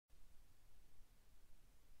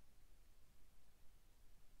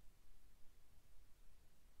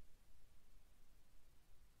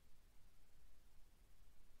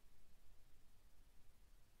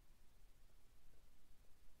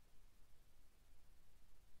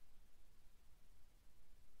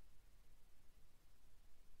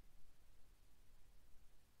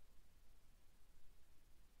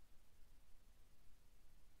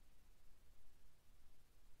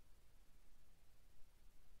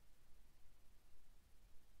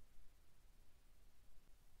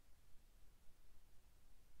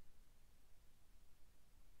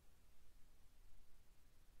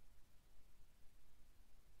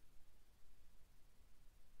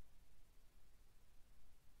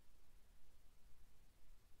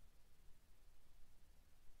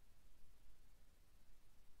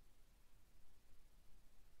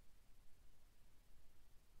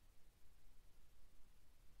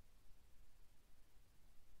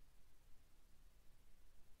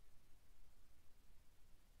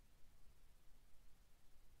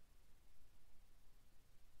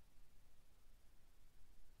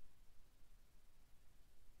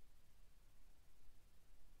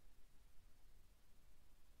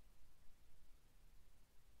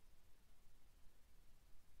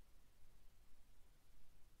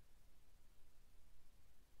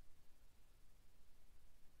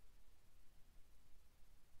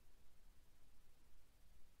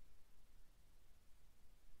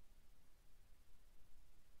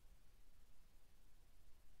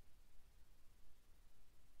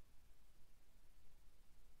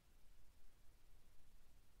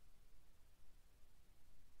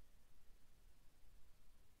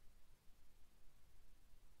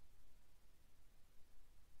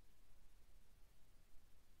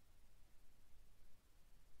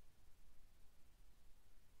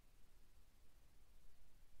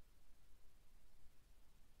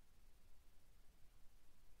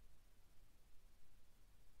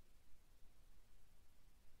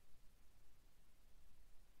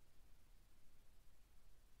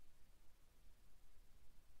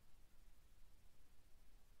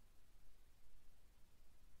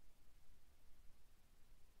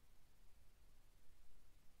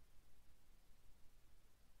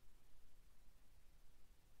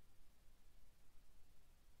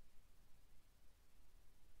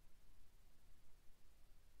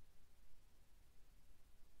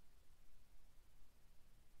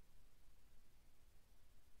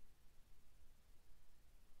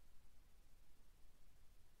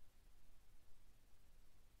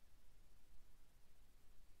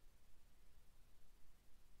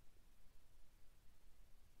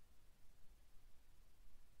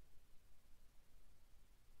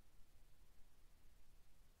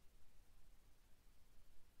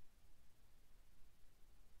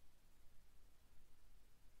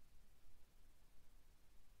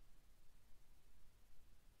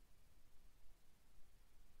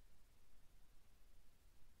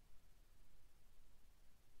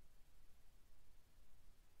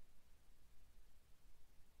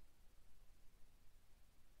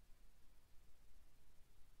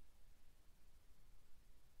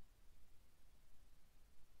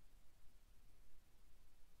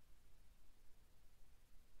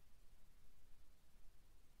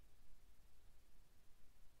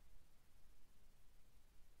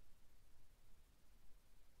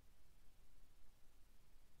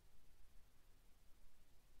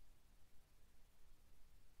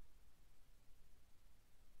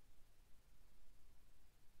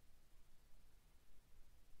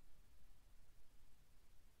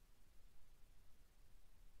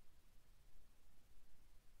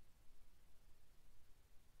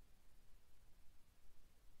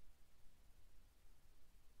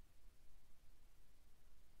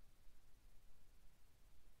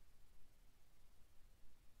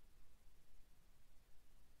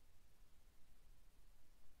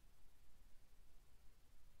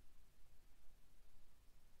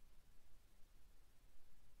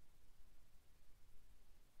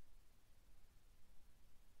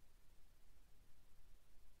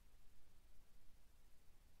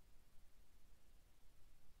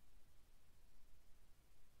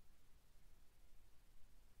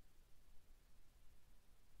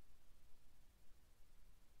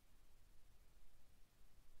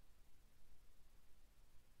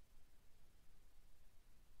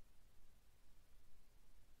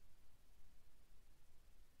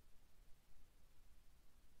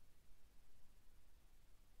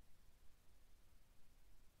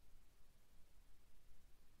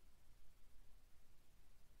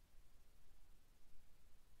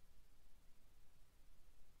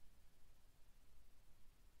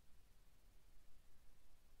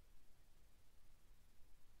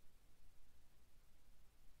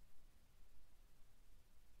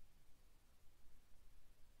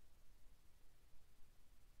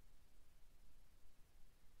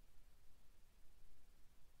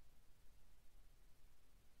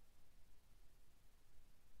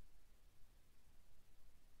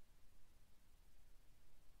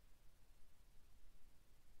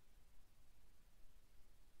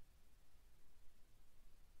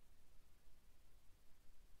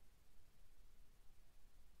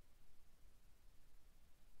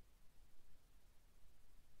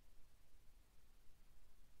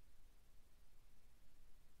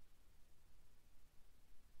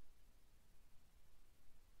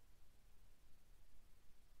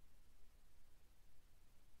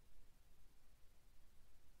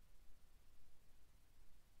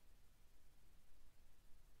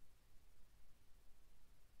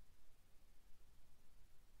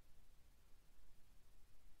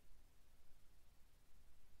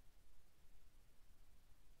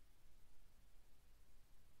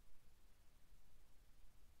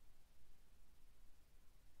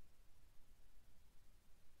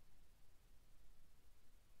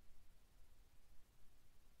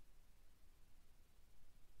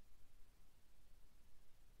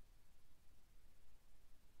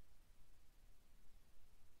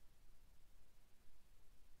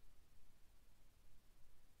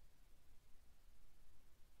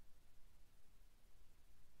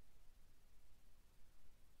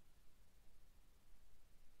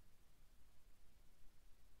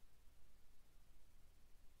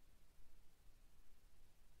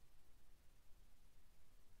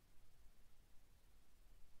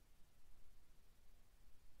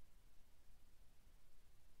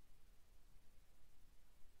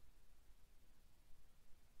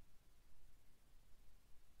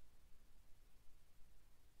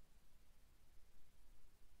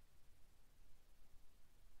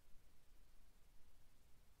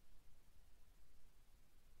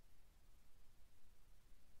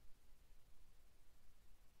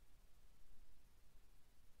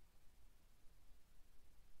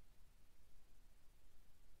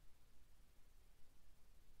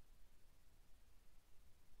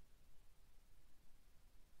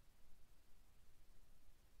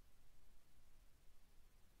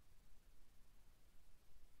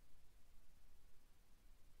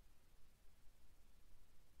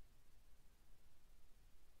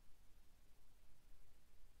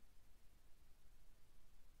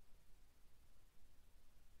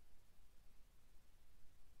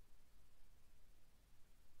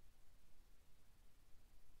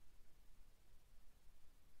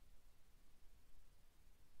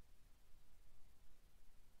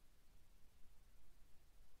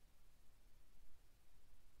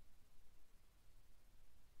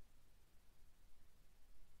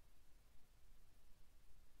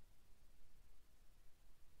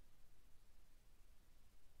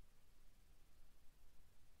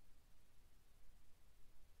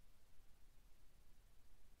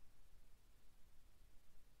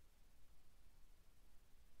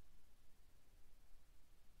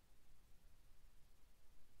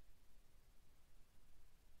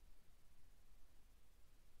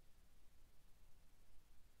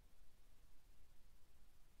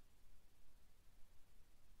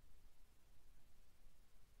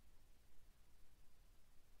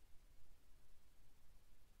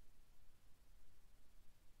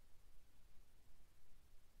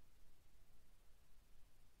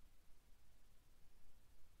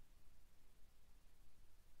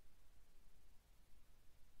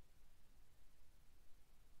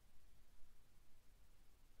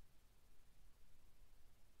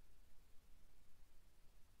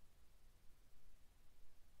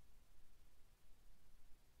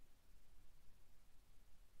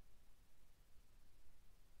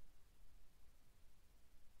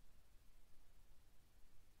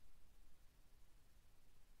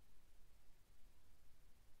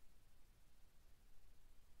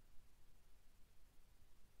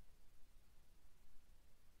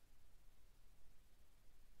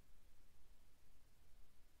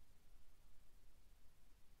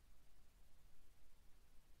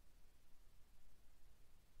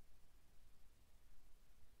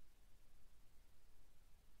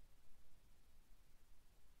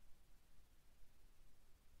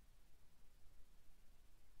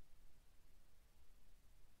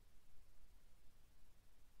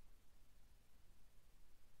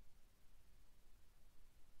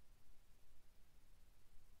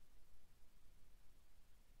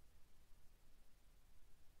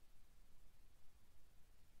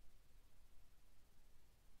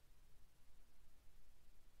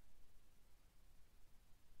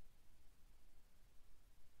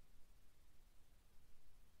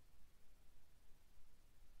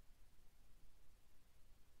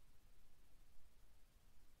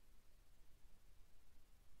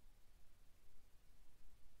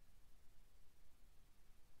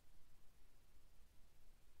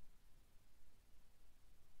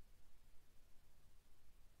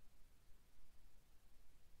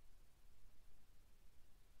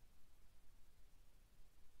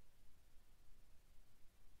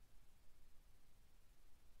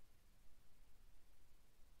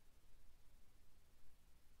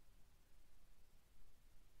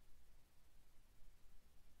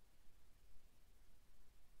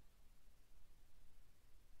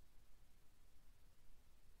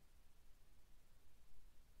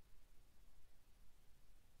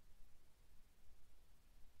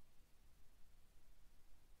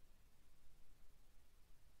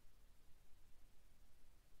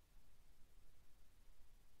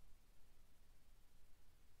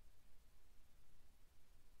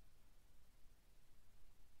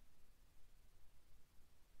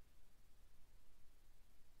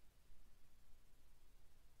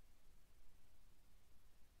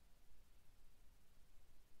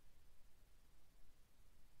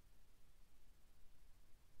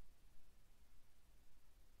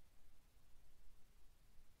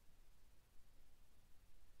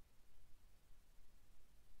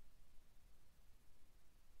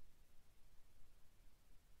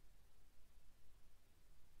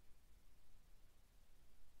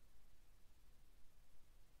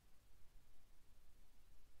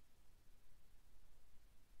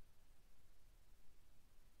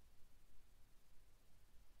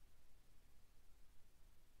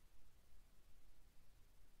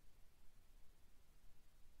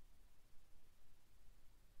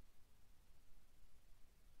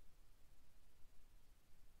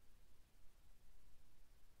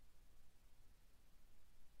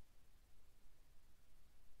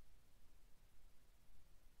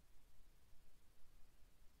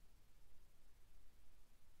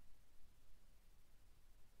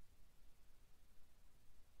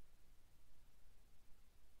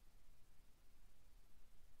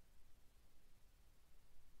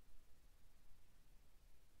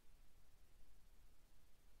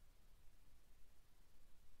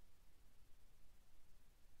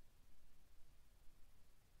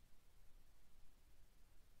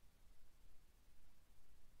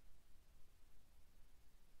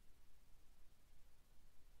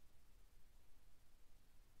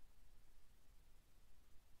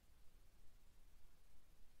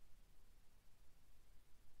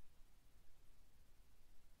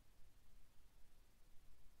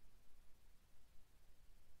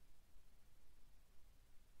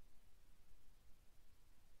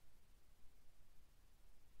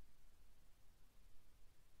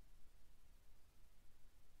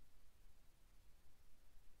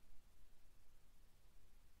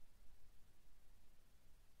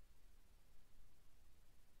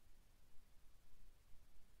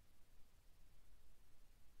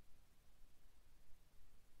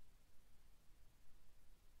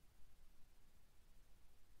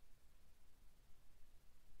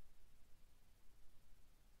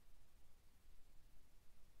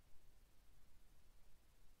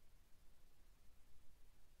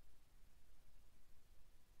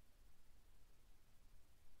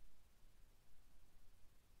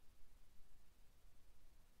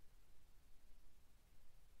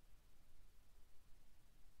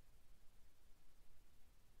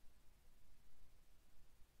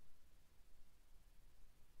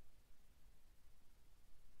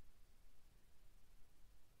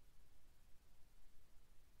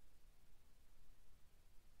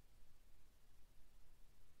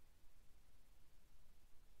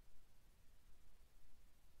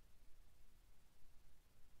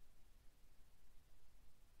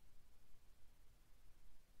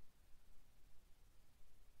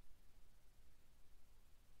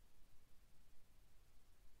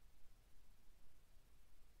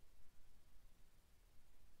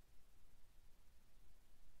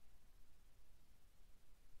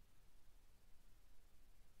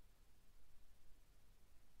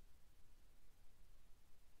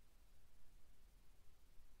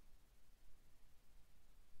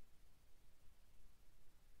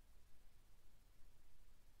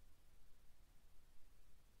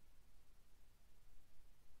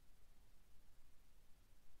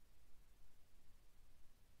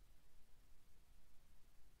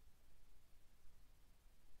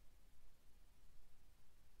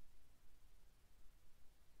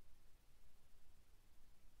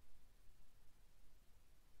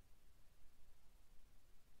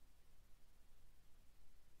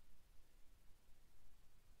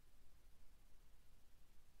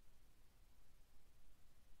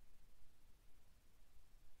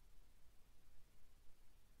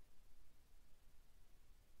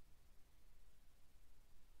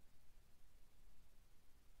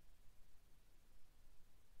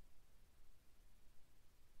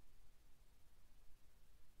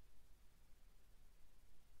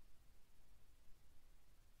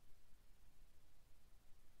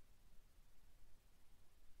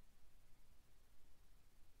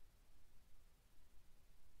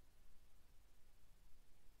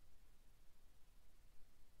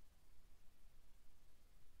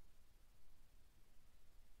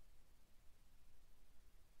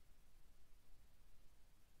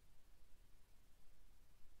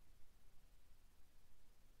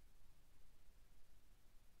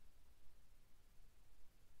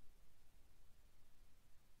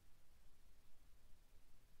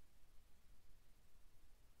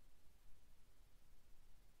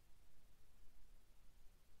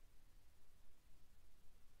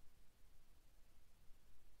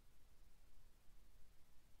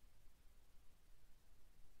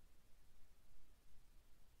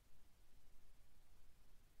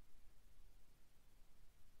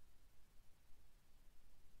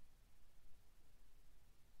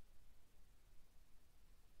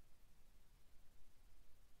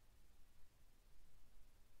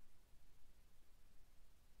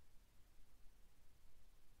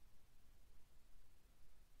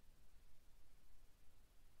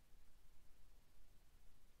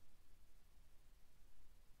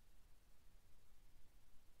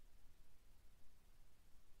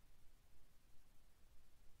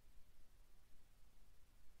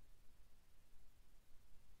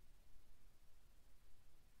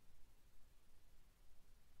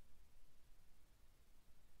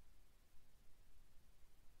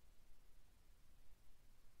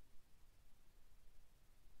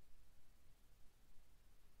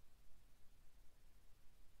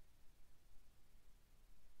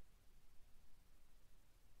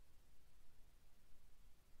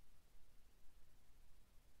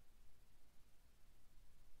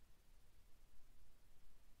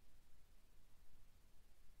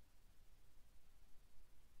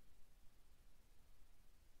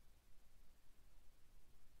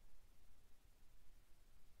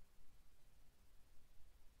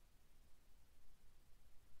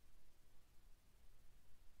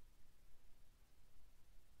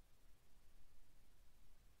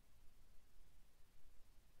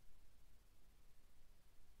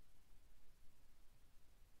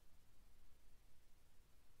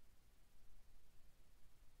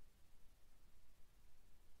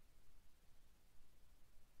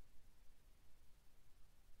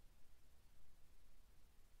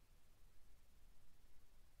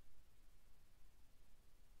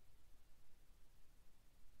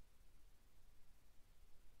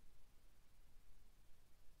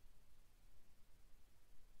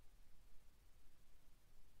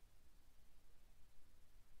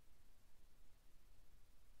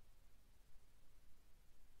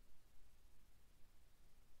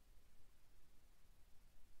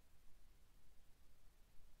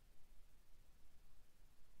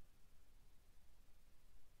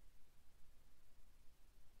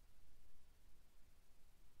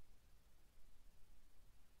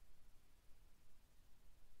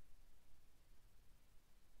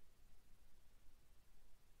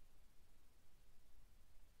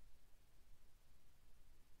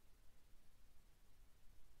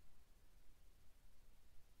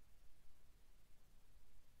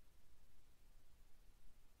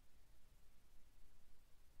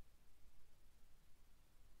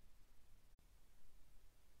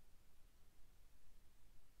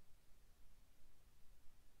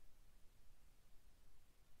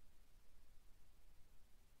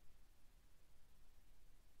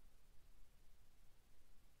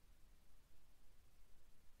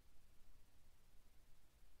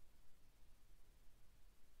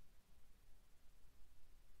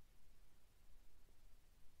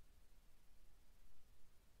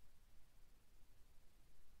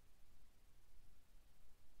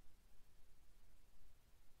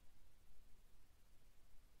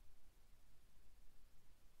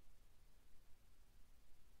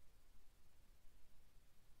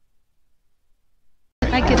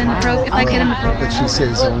I get in the program. If I get in the program. But she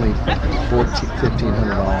says only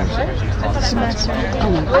 $1,500 a semester.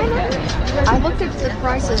 I looked at the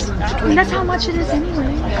prices. And that's how much it is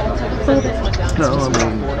anyway. No, I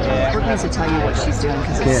mean, Brooke needs to tell you what she's doing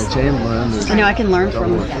because Jane learned. I know I can learn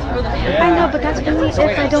from her. I know, but that's only if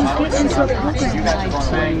I don't get into a program.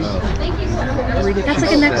 That's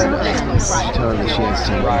like a next option. Tell her that she has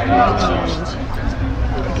to.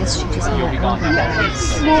 I guess she just won't. Well,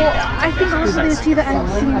 I think also they see that I don't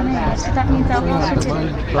see my name, so that means I'll also get it.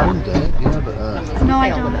 No, I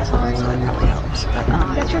don't.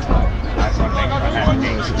 That's your fault.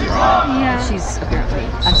 Yeah. She's apparently.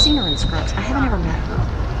 I've seen her in scrubs. I haven't ever met her.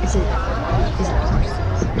 Is it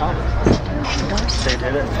Darcy? They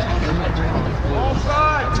did it.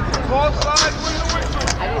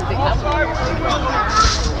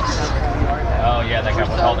 Oh yeah, that guy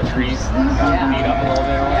with all the trees got beat up a little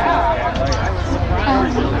bit.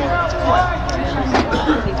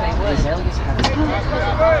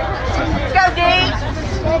 Go, D!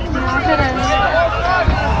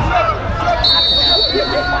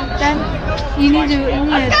 Then you need to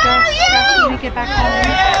adjust when we get back home.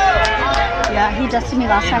 Yeah, he dusted me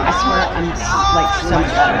last time. I swear, I'm like so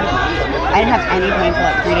much better. I didn't have any pain for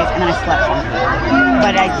like 3 days, and then I slept on it.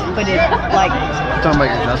 But it like. Talking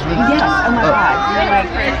about your adjustment? Yes. Oh my God. You're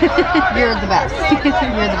like, you're the best.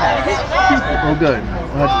 You're the best. Well, good.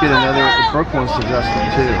 We'll have to get another. Brooke wants to adjust them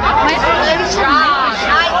too. I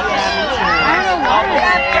don't know why.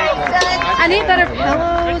 I need better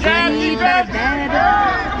pillows. I need better bed.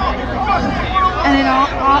 And then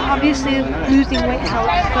obviously losing weight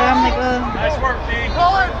helps, but I'm like, Nice work, Dean.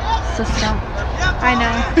 Sister. I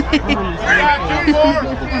know.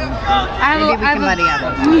 Maybe we can buddy up.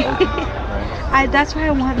 That's why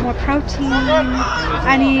I want more protein.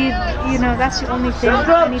 I need, that's the only thing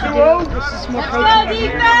I need to do. Is just more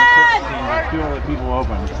protein. People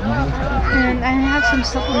open. And I have some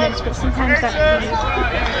supplements, but sometimes that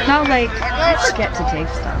not like Get to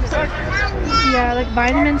taste stuff. yeah, like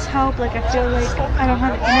vitamins help. Like I feel like I don't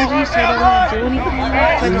have energy, so I don't want to do anything.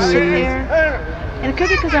 So I just sit there. And it could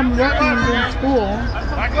be because I'm working and doing school,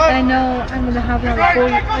 and I know I'm gonna have another 4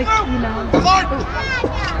 years, like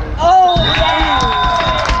Oh!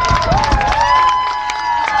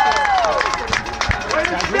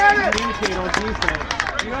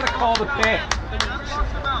 You gotta call the pit.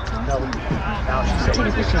 Take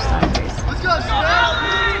a picture sideways.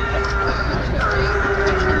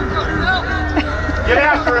 Get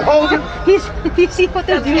after it, hold it. You see what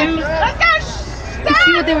they're doing? You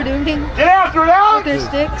see what they were doing? Get after it, With their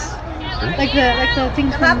sticks, like the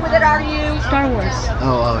things from With it, are you? Star Wars.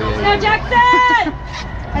 Oh, yeah. Go, Jackson!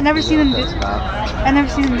 I never seen them do. I never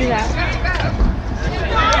seen them do that.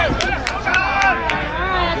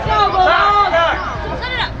 Go, Bulldogs!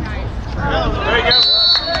 There you go.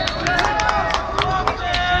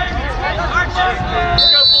 Let's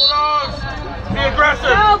go, Bulldogs. Be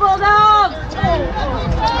aggressive. Go, Bulldogs!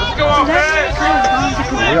 Let's go on, man.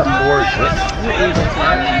 We got 4 shit.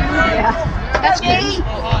 Yeah. That's good.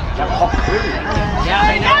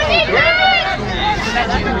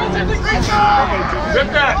 Rip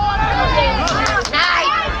that.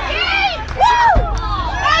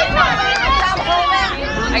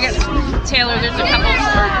 I got Taylor, there's a couple,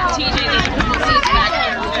 or TJ, there's a couple seats back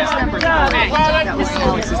here. Just number 3. That was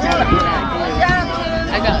Alice's dad.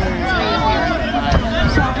 I got 3 here.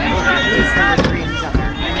 He's number 3 and he's up there.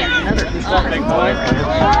 Another who's Come on, big boy.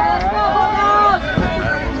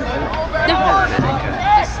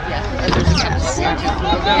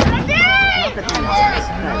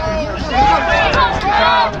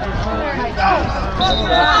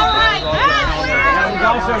 He's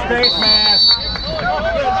also face mask.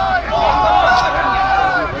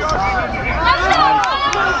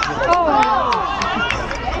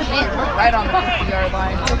 Right on the 50-yard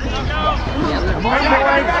line.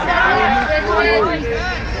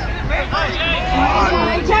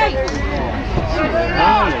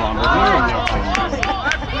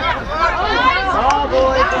 Oh,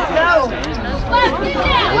 boys, let's go!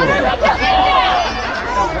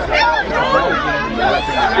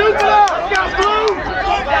 Scoop it up! Got blue!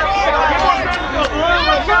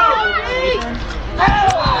 Let's go!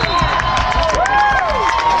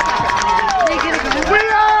 We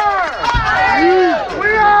are! We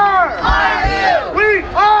are! We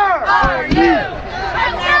are!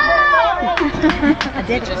 I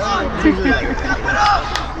did it.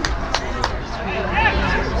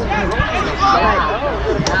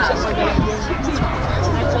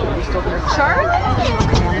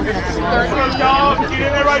 Let's go, dog! Get in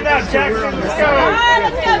there right now, Jackson! Let's go!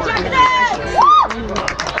 Let's go, Jackson!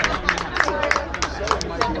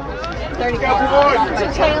 30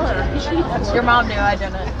 Taylor. Your mom knew, I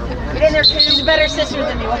didn't. Get in there, she's a better sister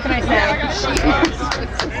than me. What can I say?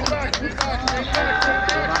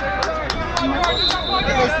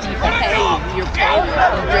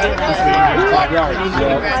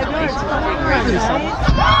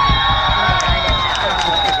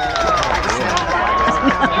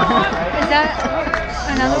 Is that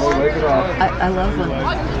another one? I love when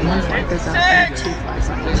one flag goes up and 2 flags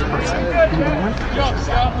on each person. And then one flag goes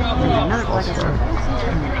up, and then another flag goes up,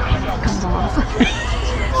 and then it comes off.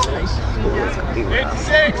 It's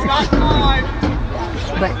 6, not 5.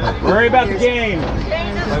 But Worry about the game.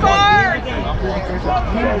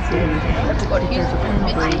 there's a pin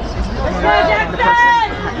break, the person,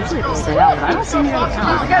 usually they sit out, but I don't see near the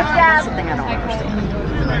count. That's the thing I don't understand.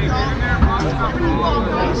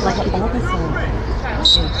 Like all this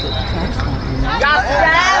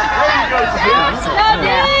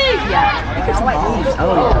yeah, it gets involved.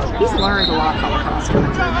 Oh yeah, he's learned a lot about lacrosse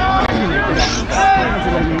coming to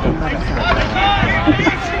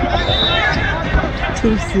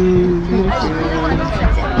too soon.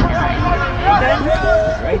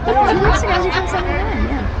 Right there. I'm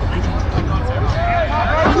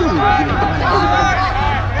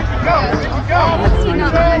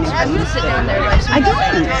gonna sit down there. I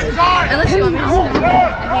don't. Unless you want me to sit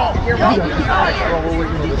down. You're welcome.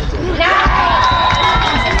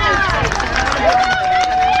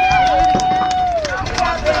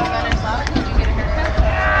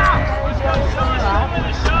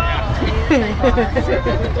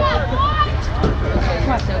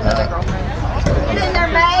 Get in there,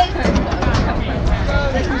 mate.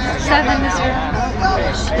 7 this year.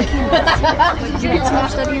 Did you get some more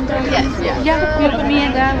studying done? Yes, yeah. Yeah, me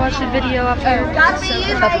and Dad watched a video up here. Gotta be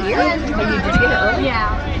you, Up here? Oh, did you get it early?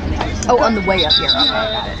 Yeah. Oh, on the way up here. Okay,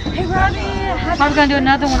 got it. Hey, Robbie. I'm going to do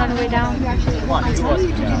another one on the way down. Well,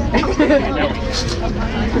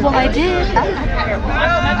 I did.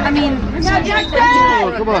 I mean,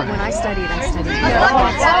 Oh, come on. When I studied. Any free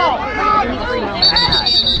moment I had.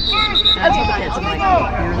 And I told the kids, I'm like,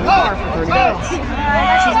 you're in the car for 30 minutes.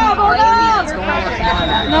 She's in the car 30 minutes going over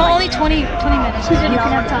and no, only 20 minutes. you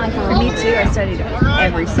can have time for me too. I studied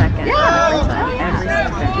every second. Every time. Every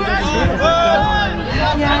second.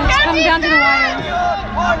 Yeah, it's coming down to the wire.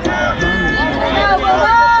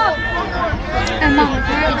 And Mom,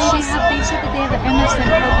 apparently they have an MSN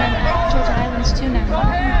program at Georgia Islands too now.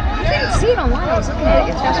 I didn't see it online. I was looking at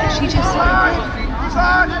it. That's what she just said.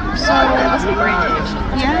 So, That must be brand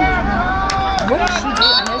new. yeah. What does she do?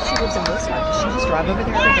 I know she lives in Wesleyan. Does she just drive over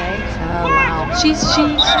there every day? Oh, wow. She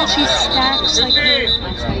stacks like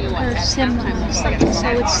her sim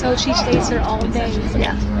times, so she stays there all day.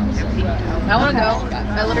 Yeah. I want to go.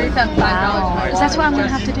 I literally found $5. So that's what I'm gonna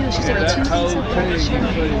have to do. She's like 2 days of production,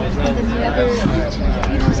 and then the other,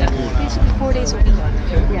 it's like basically 4 days a week.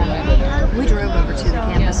 Yeah. We drove over to the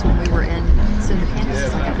campus when we were in, so the campus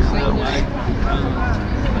is like a hour away.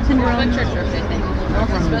 In Rome. Church birthday thing.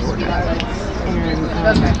 It's supposed to be that way. And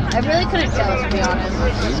I really couldn't tell, to be honest.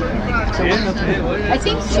 so we're hoping, I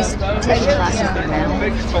think she's taking classes there now,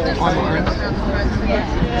 online. The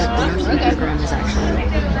nursing program is actually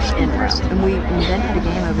in person. And we then had a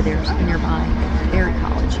game over there nearby, Berry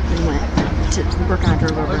College. We went to, we kind of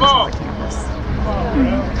drove over and saw the campus.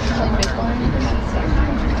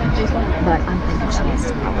 But I'm thinking she needs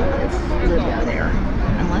to probably live over there.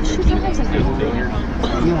 Unless she drives an hour.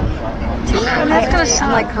 That's gonna suck.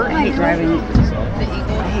 I'm like her, I hate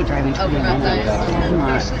driving 20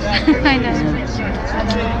 minutes. I know.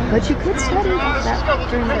 But you could study that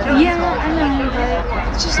during the day. Yeah, I know,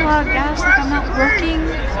 but it's just a lot of gas. Like I'm not working.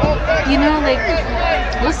 You know, like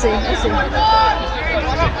We'll see. I don't know.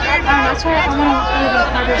 That's why I want to live in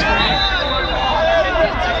Cartersville.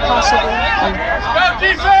 Possibly.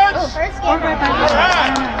 Or right by the I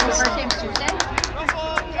don't know. We'll see. First game's Tuesday?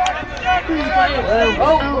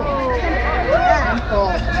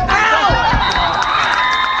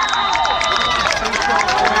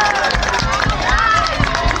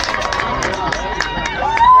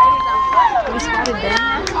 We spotted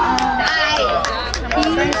Ben.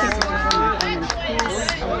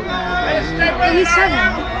 He's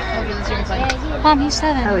 7. Mom, he's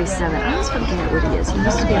 7. Oh, he's 7. I always forget what he is. He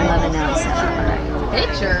used to be 11, now he's 7.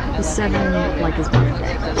 Picture. He's 7, like his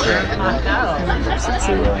birthday.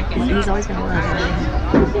 See, he's always been 11.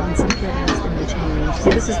 And some kid asked him to change. See,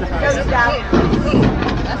 this is the first.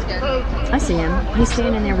 That's good. I see him. He's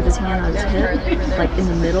standing there with his hand on his hip, like in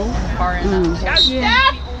the middle. Ooh.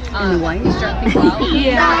 Yeah. In the white.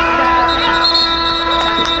 Yeah.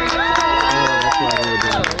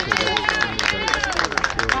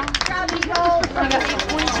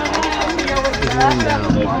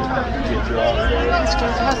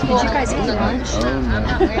 Did you guys eat lunch? Oh, no.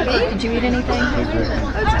 Did you eat anything?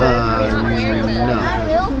 No.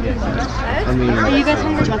 I mean, Are you guys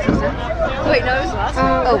hungry? Wait, no, it was last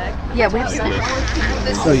time. Oh, yeah, we have snacks.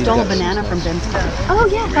 so you Stole a got- banana from Ben's car. Oh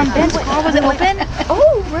yeah, from Ben's car. Was it open?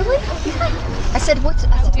 Oh, really? I said, I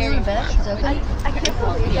said, Mary Beth, is open?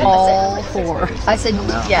 All four. I said,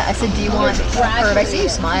 yeah, I said, do you want Kurt? I see you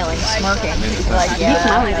smiling, smirking. Like, yeah. He's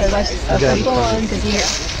smiling because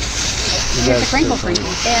here's a crinkle for you.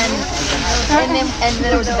 And then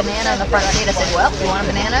there was a banana in the front seat. I said, well, you want a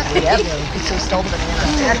banana? Yep. And so he stole the banana.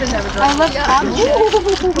 I love cotton.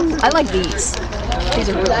 I like these. These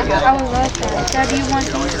are really good. I would love that. Dad, do you want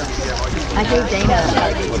these? I gave Dana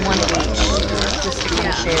one of each, just to kind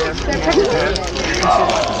of share.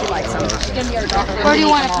 She likes them. Or do you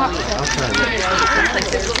want a top? I'll try that.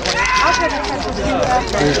 I'll try to touch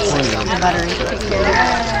There's plenty of them. Buttery.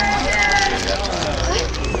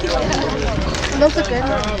 Those are good.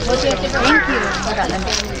 Thank you. I got them.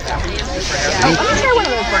 I'm gonna try one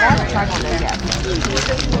of those, but I haven't tried one of those yet.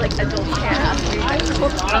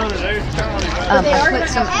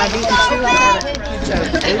 I've eaten 2 so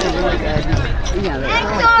those are really good. Yeah, they're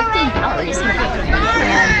like 15 calories. And I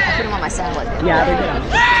put them on my salad. Yeah, they're good.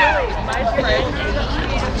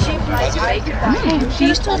 Do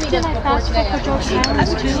you still do like fast food for George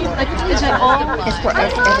Towns too? Like, is it all? It's for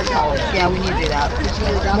every college. Yeah, we need to do that.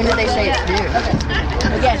 When did they say it's due?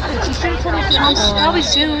 Probably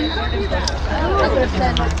soon.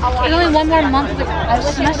 There's only one more month of the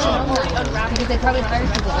semester. Because they probably hire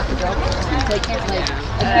people at the job. They can't like.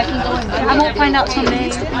 I won't find out till May.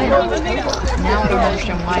 Now I don't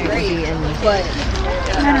understand why it would be in. But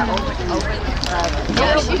I don't know. I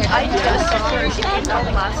did a song she came out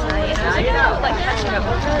last night, and I like catching up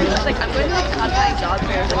with her. She's like, I'm going to like contact job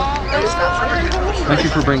fairs and those stuff. Thank you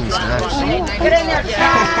for bringing snacks. Get in there. I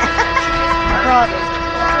brought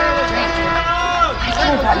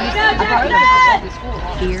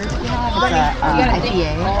beer. It's a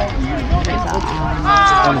IPA.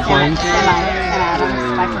 On the planes?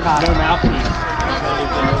 I forgot. No mouthpiece.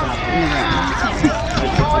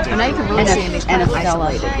 And now you can really see it's kind of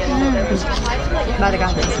isolated. By the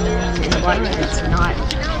God, it's in the blood, it's not.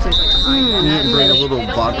 You didn't bring a little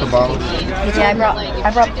vodka bottle? Yeah, I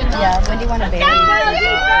brought, yeah, Wendy wanted berries. I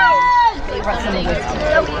brought some whiskey.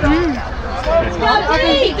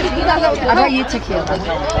 I brought you tequila.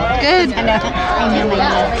 Good. I know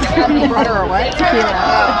you brought her a what? Tequila.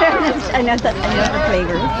 I know the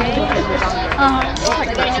flavor.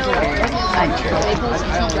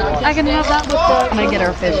 I can have that with I'm gonna get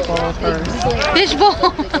her fish bowl first. the fish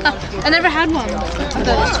bowl. I never had one.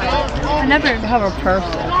 I never. Have her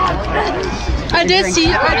perfect. I did see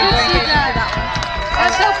that.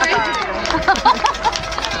 That's so crazy.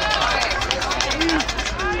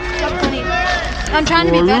 So funny. I'm trying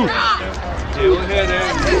to be better.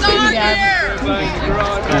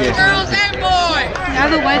 Girls and boys! I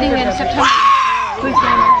have a wedding in September. With my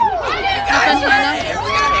Hannah.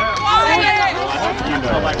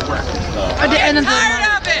 At the end of the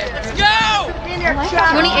month. Of it! Let's go!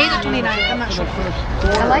 28th or 29th, I'm not sure. I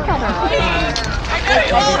like how they're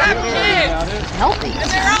healthy.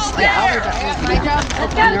 Yeah,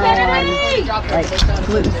 like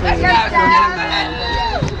gluten-free.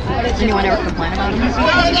 Anyone ever complain about them? Vegan.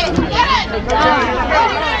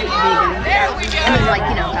 I mean, like,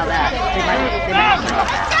 you know how that, they might complain about that.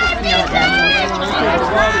 You know what that means?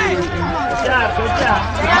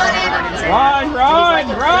 Run!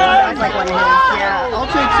 I was like, what it is. Yeah, I'll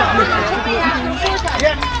take something with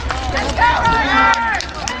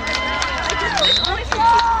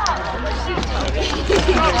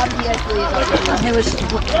It was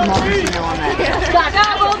mom's, you know, on that.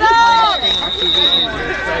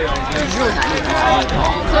 It's really not even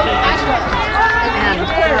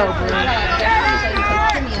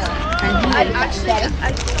and he's like,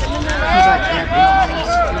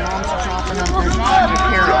 your mom's chopping up your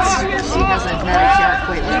parents. She hasn't met us yet.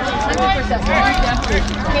 Wait,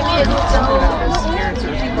 something about those parents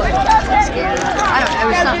are scared. I don't know, it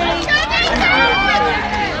was something.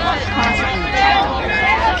 Constantly.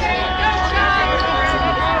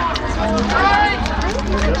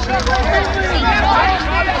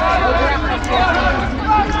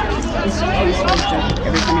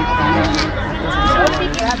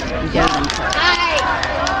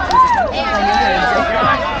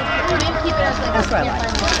 That's what I like.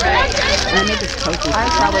 And I made this tofu. I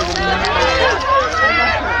probably would never.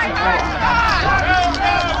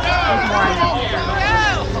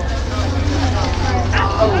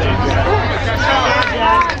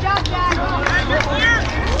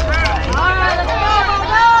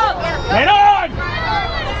 Get on!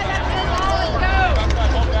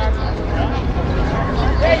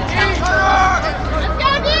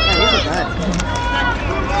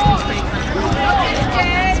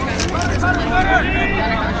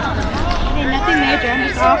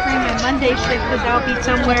 offering a Monday shift because I'll be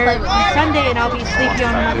somewhere on Sunday and I'll be sleepy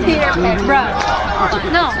on Monday. Bruh.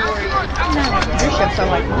 No. Your shifts are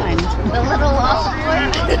like mine. The little lost boy.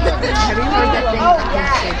 Have you heard that thing?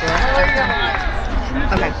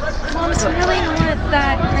 Okay. Mom, it's really not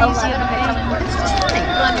that crazy of a thing.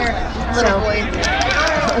 On your little boy.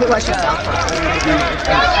 Watch yourself.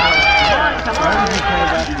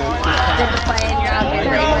 Did the play and you're out there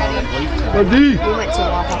getting ready. Buddy. We went to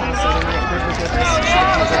Waffle House the other night. We did this.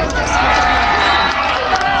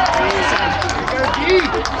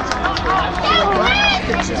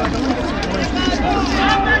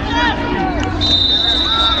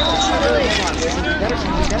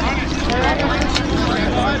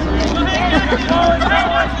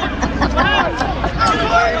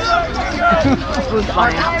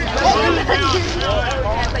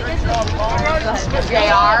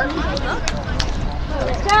 JR.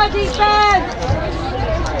 Go defense!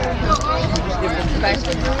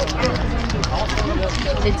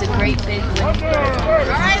 It's a great big win.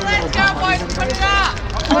 Alright, let's go, boys. Put it up.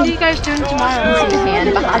 What are you guys doing tomorrow? See the hand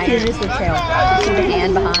behind. I see just the tail. See the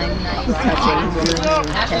hand behind. Touching.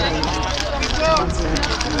 Petting.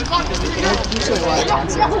 Usually a lot of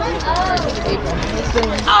constant.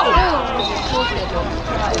 Oh!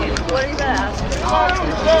 What are you gonna ask?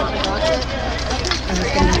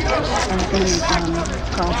 I'm going to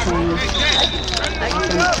crossing.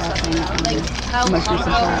 How much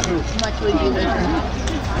would you lose?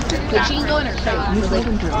 Could she go in her coat?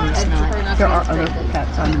 There are other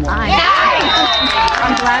pets on the wall.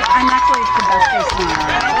 I'm glad. I'm actually the best case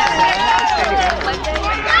scenario.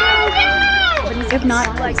 If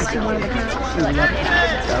not, like one of the cats.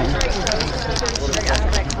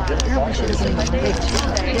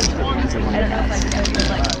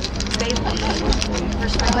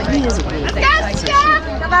 But he is a weird thing.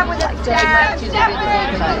 Come on with it. Get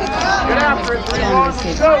after it, he can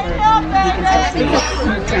still see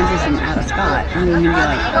transition out of Scott. And then you'll be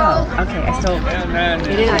like, oh, okay, I still.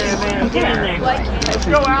 It is. Let's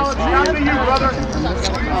go, Alex. Down to you, brother.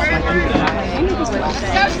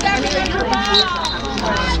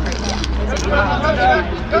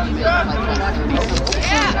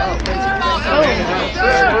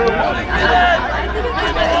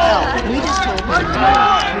 We just told him.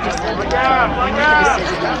 We just said,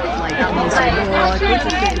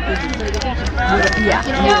 yeah,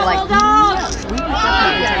 and we were like, we would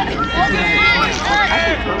definitely take it.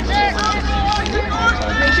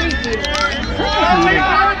 Make sure you feed it.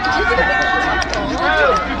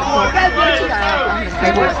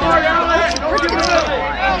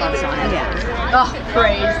 Oh,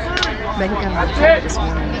 praise. Megan got on the phone this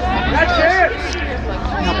morning. That's it.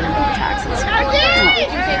 Helping him with taxes.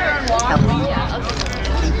 Helping.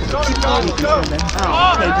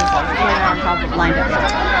 Oh, pages on top of lined up.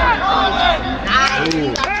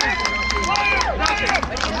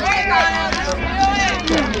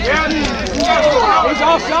 He's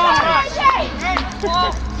offside.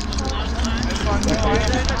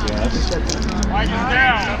 Mike is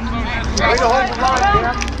down. Way to hold the line,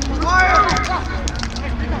 Cam.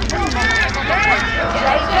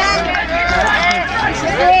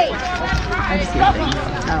 I just get things.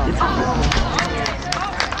 Oh, it's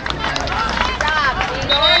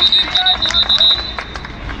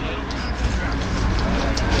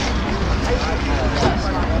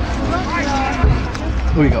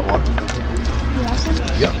Oh, you got one?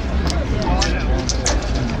 Yep.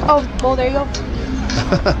 Oh, well, there you go.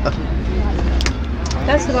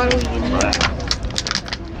 That's the bottle we need.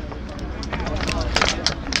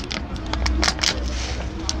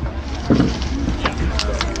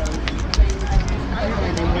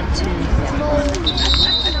 They went to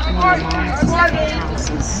one of my mom's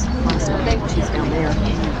houses last night. She's down there.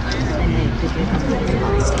 And they did a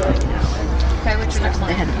Okay, what's your next one?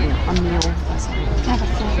 They had a meal last night.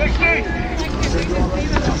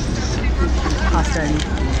 Pasta and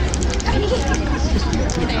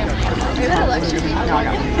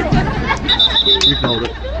You can hold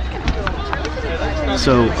it.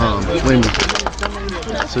 So,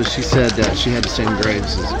 so she said that she had the same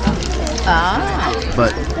grades as,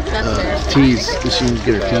 but T's, she needs to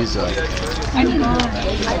get her T's up. He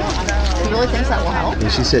really thinks that will help?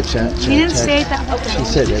 And she said chat. He didn't say that. She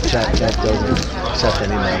said that chat doesn't accept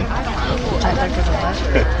any money.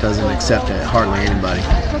 Doesn't accept it, hardly anybody.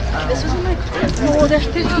 Well, there's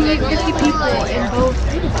 50 people in both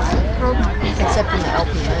programs. except in the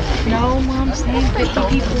LPN. No, Mom's saying 50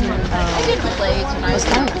 people. I didn't play tonight.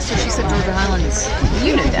 So she said Georgia Highlands.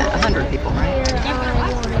 You knew that, 100 people, right?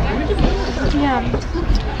 Yeah.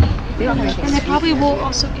 And they probably will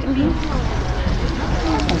also get me.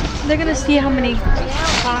 They're gonna see how many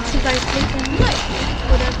classes I've taken.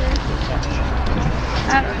 Whatever.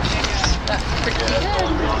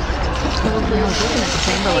 Probably was looking at the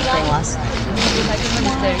chamber for last night.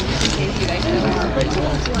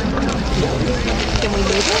 Can we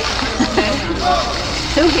move it?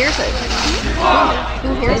 Who hears it? Who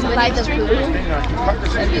hears it? By the pool?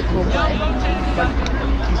 That'd be a cool play.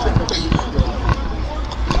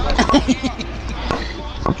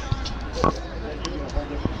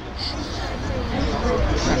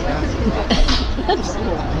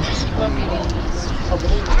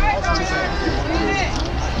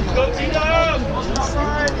 Go Tito!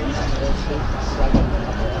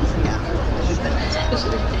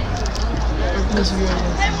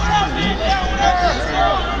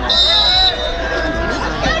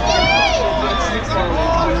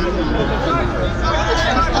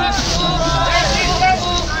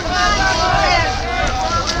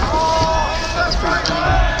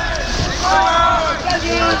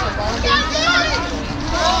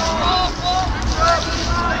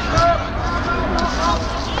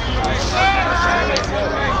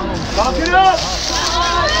 Lock it up!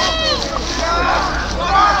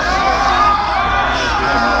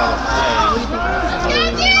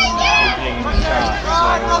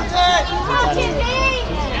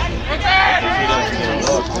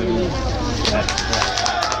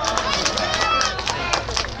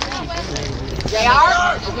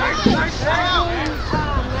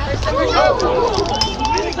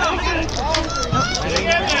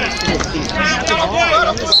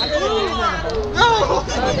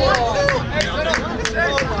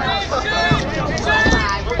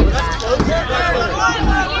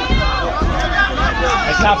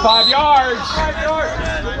 That's not 5 yards.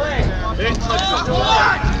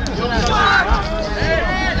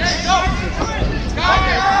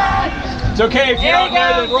 It's okay if you don't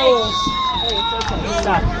know the rules.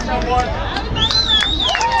 Stop.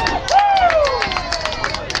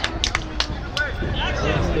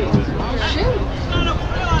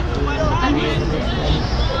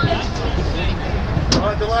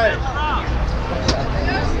 Delay.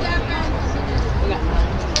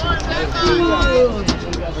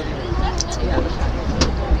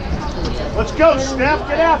 Let's go, Steph.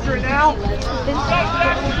 Get after it now.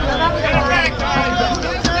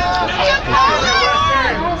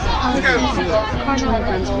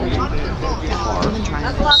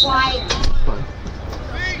 That's a lot white.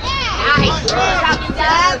 Nice.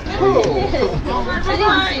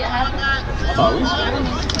 Yeah.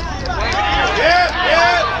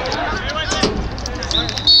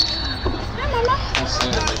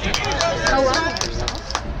 Oh, wow.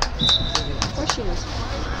 Where she is?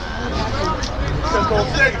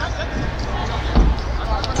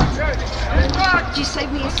 Did you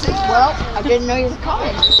save me a seat? Well, I didn't know you were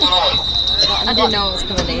coming. I didn't know it was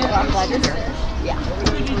coming either. I'm glad you're here. Yeah.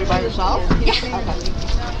 You by yourself? Yeah.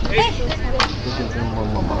 Okay.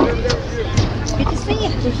 Good to see you.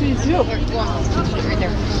 Good to see you too. Right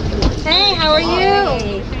there. Hey, how are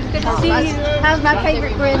you? Good to see you. How's my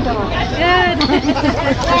favorite granddaughter? Good.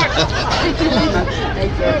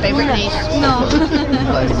 Favorite niece? No.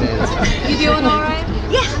 You doing all right?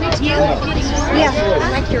 Yeah. You? Yeah.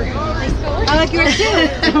 I like yours too.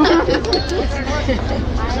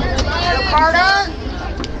 Carter?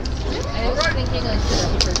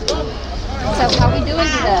 So how we doing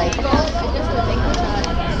today?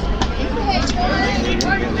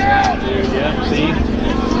 Yeah, see?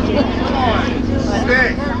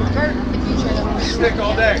 Stick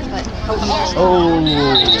all day. Oh.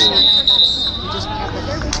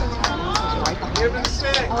 Give it a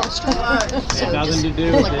stick. Nothing to do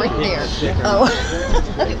with Like right there. it. Oh.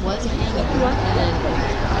 It was.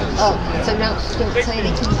 Oh, so now don't say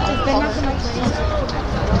anything.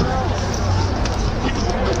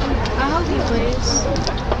 I hope he plays.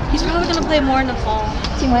 He's probably gonna play more in the fall.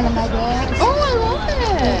 See one of my dads? Oh, I love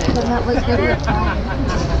it. Does that look good?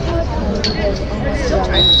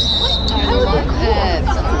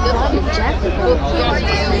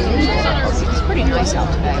 It's pretty nice out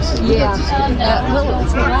today. Yeah. Well,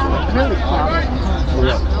 it's not really cloudy. Oh,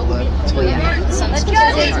 yeah. Let's go,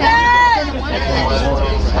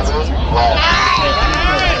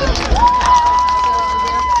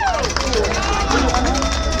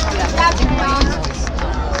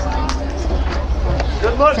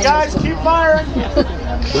 Good look, guys. Keep firing.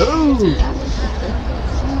 Ooh.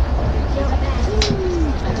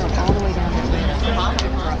 all the way down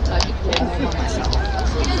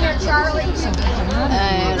Charlie.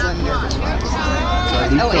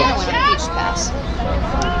 Oh, yeah, I went on Peach Pass.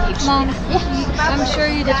 Mom, I'm sure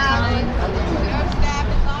you did fine.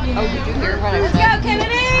 Oh, did you hear what I said?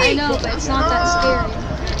 I know, but it's not that scary.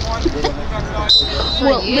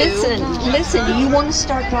 Well, listen, do you want to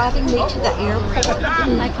start driving me to the airport?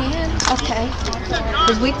 I can. Okay.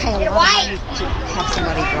 Because we pay a lot of money to have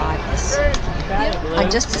somebody drive us. I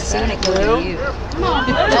just as soon it go to you.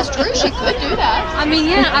 That's true. She could do that. I mean,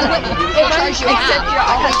 yeah, I would. Except you're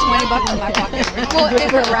always $20 in my pocket. Well,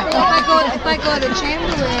 if I go to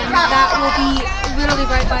Chamberlain, that will be literally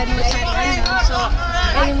right by North Atlanta. So,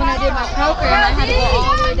 and then when I did my program, I had to go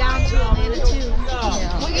all the way down to Atlanta too.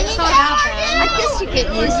 It's not that bad. I guess you get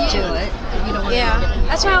used to it. You don't want Yeah,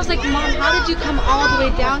 that's why I was like, Mom, how did you come all the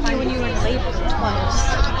way down here when you were in labor twice?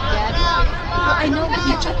 Well, I know,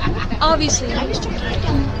 obviously. I used to drive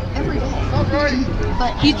down every day.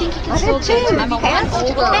 But do you think you can still get to? I'm a lot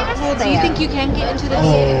older. Well, do you think you can get into the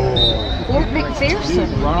Fort McPherson.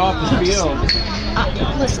 Run off the field.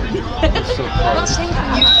 Listen, I'm not saying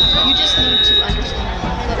you just need to understand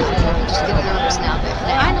that I'm just getting nervous now.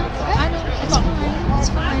 I know. It's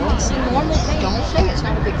fine. It's a normal thing. Don't say it's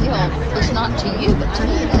not a big deal. It's not to you, but to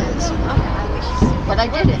me it is. But I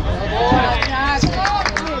did it.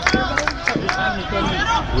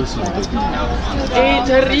 Hey,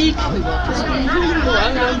 Tariq.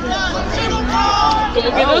 Como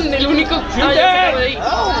que donde el único que ahí.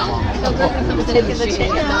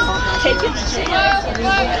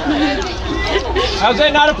 How's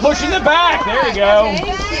that not a push in the back? There you go.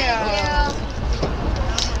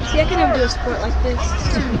 See, I can never do a sport like this.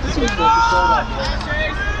 It's too much.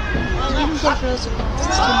 Even for girls, it's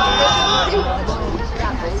too much.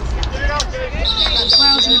 That's why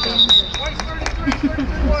I was in the band.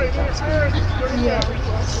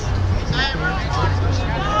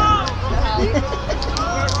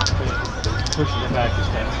 Pushing it back is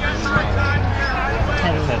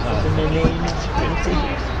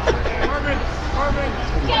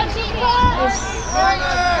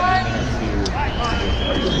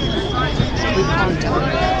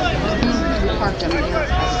We parked up here.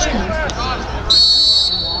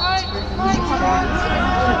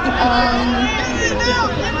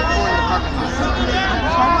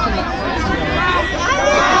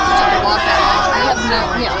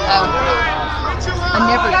 I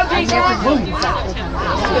never knew exactly how to.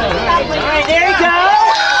 Alright, there you go!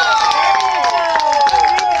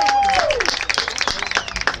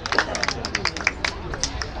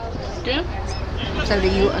 So do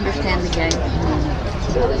you understand the game?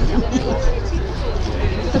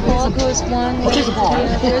 The ball goes one. Which is a ball?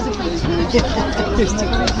 There's a ball.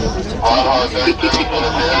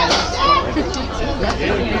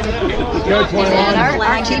 And our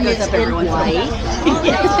flag goes up every once in a while.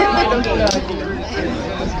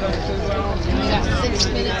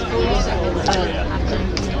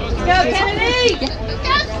 Go, Kennedy!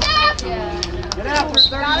 Get out for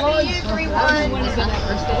 31. 3-1.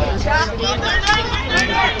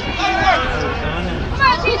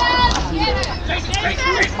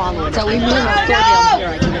 So we move our store down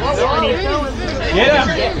here. Get him!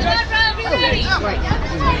 Right now.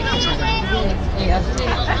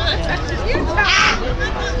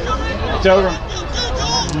 It's over.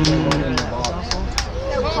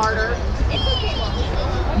 Harder.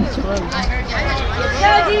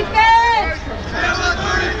 Go, defense!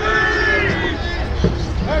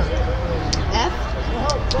 F?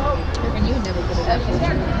 And you would never put an F in.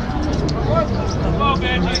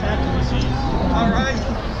 All right.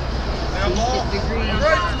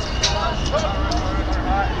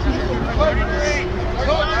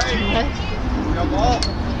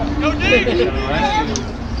 Go deep.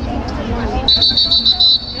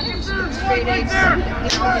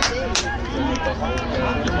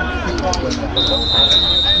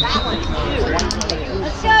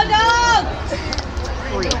 Let's go, dog!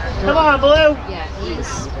 Come on, Blue! Yeah, he's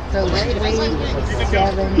so 3,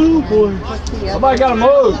 7. Oh boy. Somebody gotta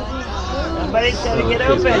move. Somebody's gotta get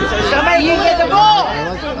open. So somebody can get the ball.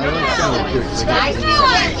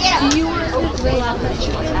 Do you want to lay out that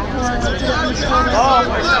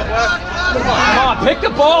Come on, pick the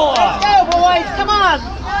ball up. Go, boys. Come on.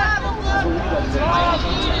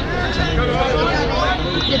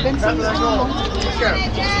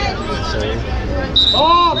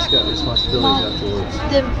 Oh! He's got responsibilities afterwards.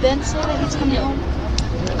 Did Ben say that he's coming home?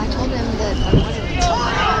 I told him that I wanted him to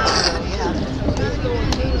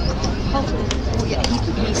hopefully. Well, yeah,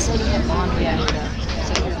 he said he had gone to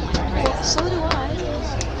So do I.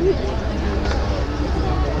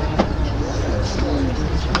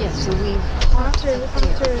 yeah, so we After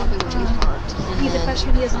he's a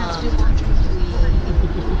freshman, he doesn't have to do laundry.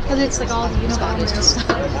 Because it's like all the uniforms and stuff.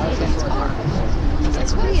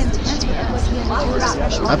 it's pretty intense, but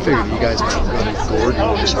I figured you guys might go to Gordon.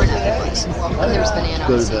 and sure enough, it was. There's banana.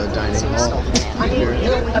 Go to the dining hall. Here.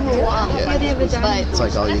 Yeah, but It's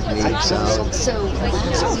like all you can eat salad. so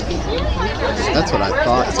That's what I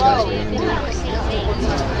thought you guys were gonna do.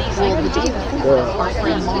 well, the day before, our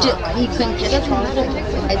friend Mark, he couldn't get it from the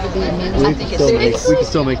We can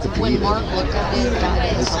still make the when pita. Mark looked at it,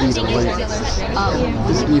 Just eat them late.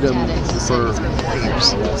 Just eat them for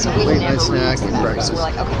so we late never night snack realized and that. breakfast. So we're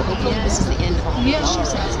like, okay, hopefully this is the end of all the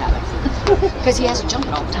issues that he's having. Because he has to jump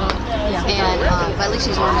it all the time. And but at least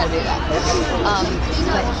he's learned how to do that.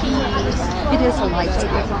 But it is a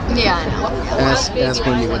lifesaver. Yeah, I know. Ask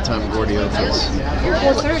Wendy what time Gordy opens.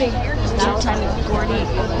 4:30. What time is Gordy?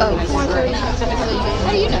 Oh, 4:30.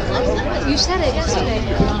 How do you know? You said it yesterday.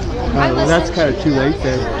 Well, that's kind of too late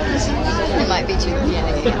then. It might be too. Yeah.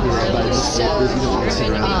 So,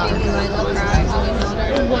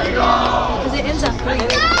 Because it ends at 3.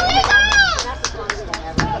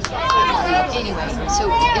 anyway, so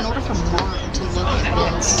in order for Mark to look at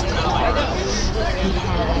this, he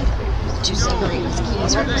had to separate his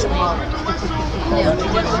keys from his wallet. Now,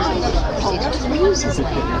 he use his name.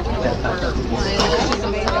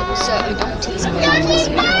 So don't tease me about this.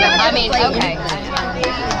 I mean, okay.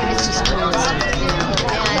 It's just tourism.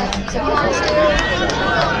 And so he asked him,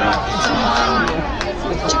 someone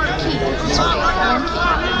took the key, this one key,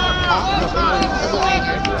 off of the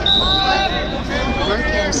lanyard, broke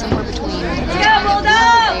in somewhere between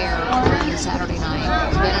there on Saturday night.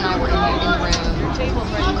 Ben and I were in the room.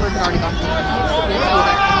 Kurt had already gone home.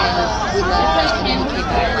 We left, and then came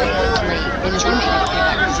back late. And his roommate came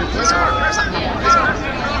back because of his car or something happened with his car.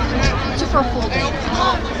 So for a full day,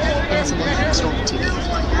 and someone stole the TV.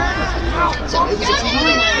 So it was a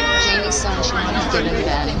time Jamie's son Sean had given to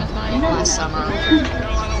bed last summer.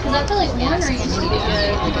 Because I feel like yes, he needed to be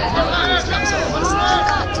like a so it was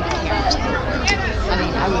not to the caretaker. I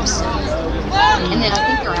mean, I would assume. And then I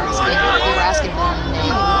think they were asking Ben and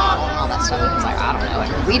name and all that stuff. And it was like, I don't know.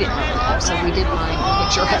 And we didn't know. So we did find a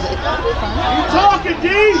picture of it. Talking, D!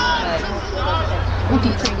 Would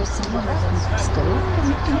you think of someone stove?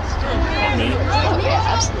 Oh,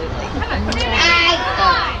 yeah, absolutely.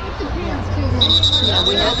 You know,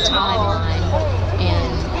 we know the timeline,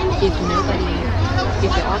 and if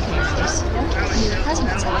there are cameras, I mean, the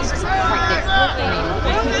president's house is right there. I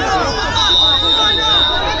mean,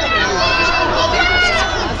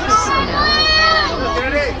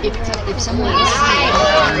 if someone is seen,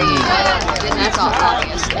 then that's all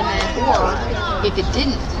obvious. And then, or if it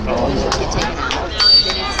didn't get taken out,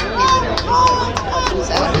 then it's in the building.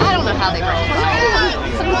 So I don't know how they rectify it.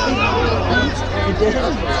 There's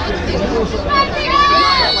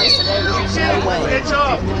no way. It's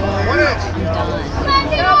up! What is?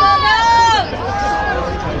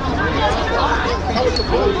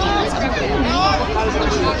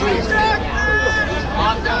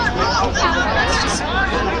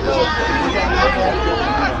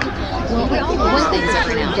 Well, we all want things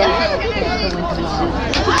every now and then.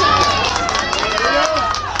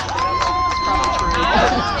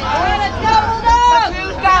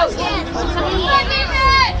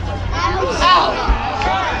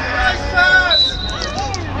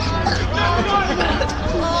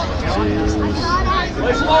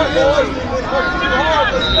 Let's go, boys! Working too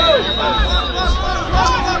hard, let's go!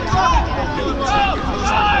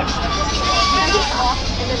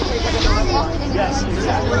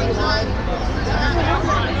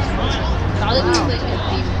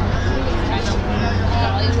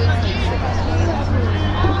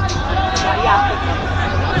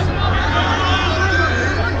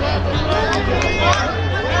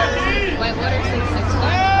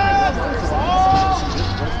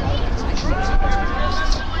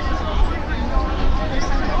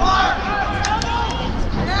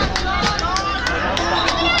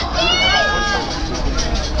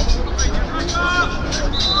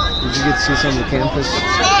 Did you get to see some of the campus?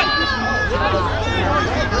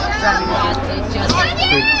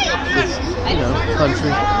 It's, you know,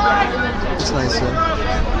 country. It's nice though.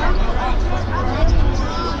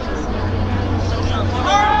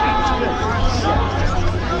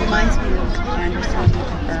 Reminds me of Anderson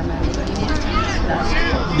and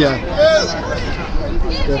Yeah.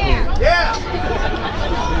 Definitely. Yeah!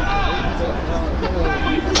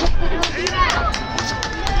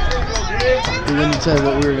 We didn't tell you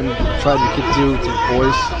what we were going to try to get to with the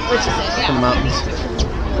boys from the mountains.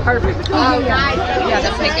 Perfect. Oh, nice. Yeah,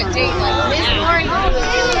 let's make a date. Miss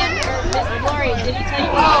Lori, did he tell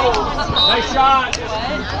you? Nice shot!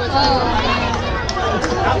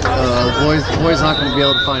 The boys not going to be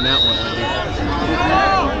able to find that one.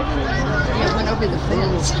 Yeah, went over the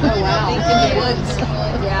fence. Oh, wow. In the woods.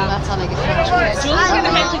 Yeah, that's how they get transferred. Julie's going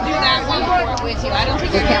to have to do that one more with you. I don't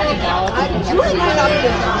think you're counting balls. I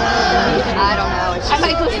don't know. It's just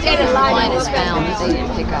one is found that they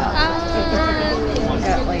didn't pick up.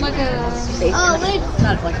 Like a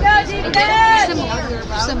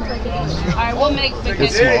Similar. All right, we'll make the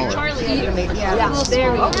It's smaller. Charlie. Yeah. Well,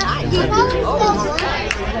 there we go.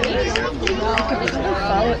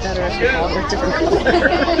 Follow it better if they're all different colors.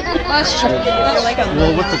 That's true. Like a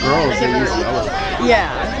Well, with the girls, they use yellow. yeah.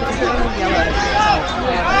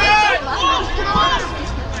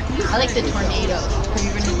 I like the tornado.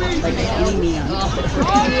 Like any neon.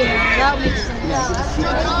 That makes sense.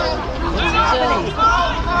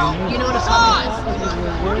 You know what a funnel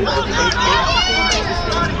is?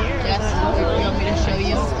 Yes. You want me to show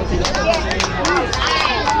you? Like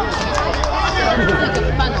a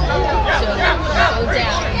funnel. So you go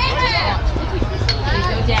down. You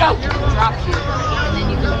go down, it drops you, and then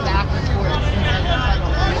you go back and forth inside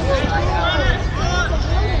the funnel.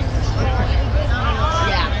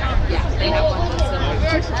 Yeah, they have one of those.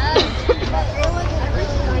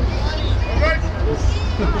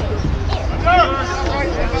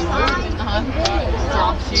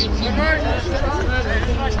 Drops you.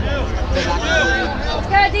 Let's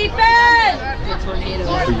go, defense! The tornado.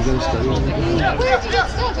 Are you going to study on that?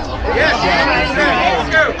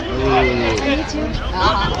 Me too.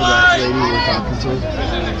 That lady we're talking to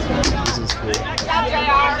is in school.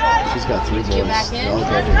 She's got 3 boys. They're all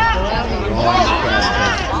graduating. They're all in the class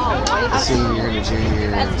of a senior year and a junior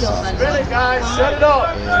year and a sophomore. Really, guys, set it up.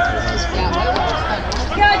 And her husband.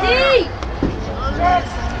 Let's go, D!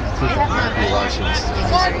 I think that might be why she was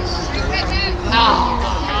studying.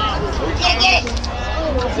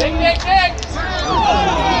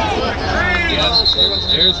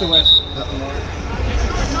 There's the West.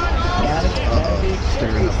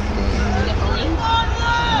 Stirring up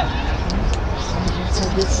So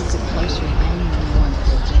this is a closer game than the one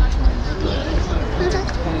for the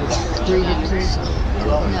 3 to 2.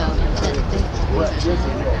 No,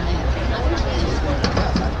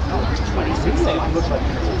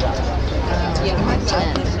 yeah, we're 10.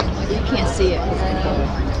 You can't see it.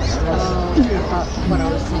 What I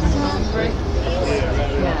was saying.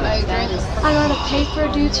 I got a paper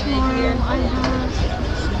due tomorrow. I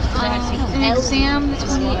have an exam the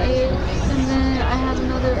 28th, and then I have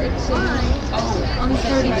another exam on the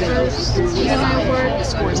 31st. And then I work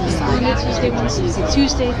Monday,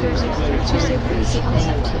 Tuesday, Thursday, Wednesday.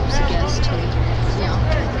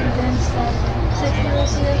 And then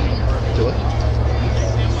Thursday. Do it.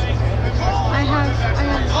 I have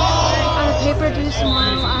a paper due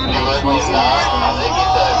tomorrow. I have a Tuesday,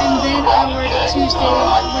 and then I work Tuesday,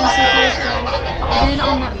 Wednesday, Thursday. And then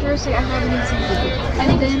on that Thursday I have an exam,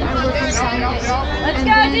 and then I work on Saturday. And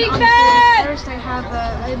then on the 31st I have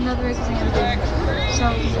another exam.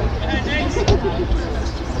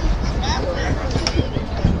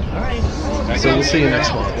 So we'll see you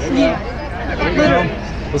next month. Yeah.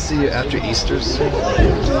 We'll see you after Easter's.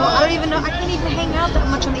 Well, I don't even know. I can't even hang out that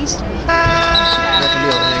much on Easter.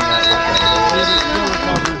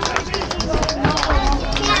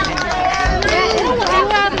 I'd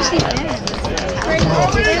rather see Ben.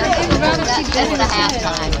 That's the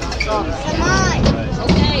halftime. Come on.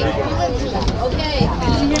 Okay.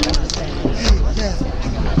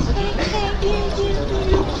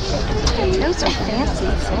 Those are fancy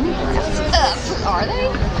sunglasses. Are they?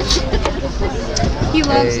 He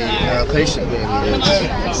loves them. A patient being used.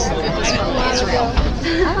 Israel.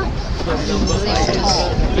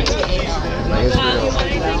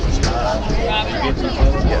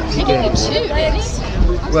 Yeah, he gave me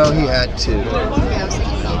 1. Well, he had 2. No, I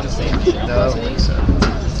don't think so.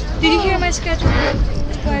 Did you hear my schedule?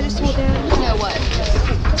 What I just told Dad? No, what?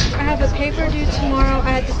 I have a paper due tomorrow.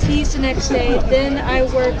 I have to tease the next day. Then I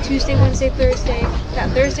work Tuesday, Wednesday, Thursday.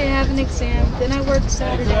 That Thursday I have an exam. Then I work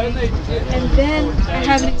Saturday. And then I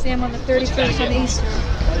have an exam on the 31st on Easter.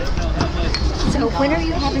 So when are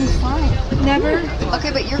you having fun? Never.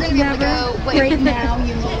 Okay, but you're going to be able to go. Right now,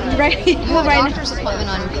 you mean? Right. You have a doctor's appointment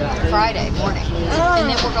on Friday morning, and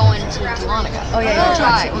then we're going to Delonica. Oh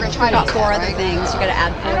yeah, We're going to try to got do 4 that, other right? things. You got to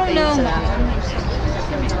add 4 I don't things know. to that.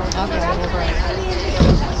 Okay, well, great.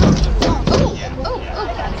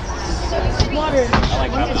 Water.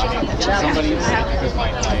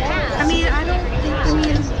 I mean, I don't think,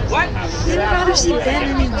 you'd rather see Ben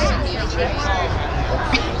anyway.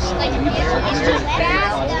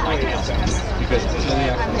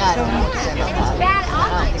 Bad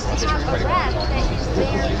optics on the left.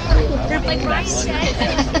 Like Ryan said,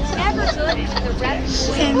 never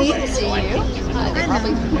And you, See you. I know.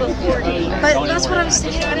 But that's what I'm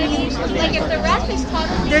saying. I mean,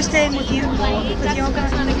 they're staying with you, with y'all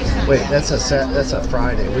guys. Wait, that's a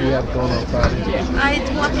Friday. What do you have going on Friday? I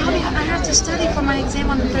have to study for my exam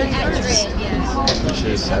on the 31st. Which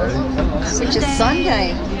is Saturday. Which is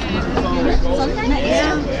Sunday. Sunday?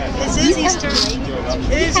 Yeah. This is Easter.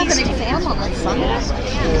 It is You have an Easter. exam on Sunday.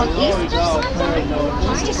 On Easter Sunday?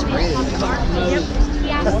 That's just rude. Yep.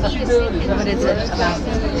 What is it about?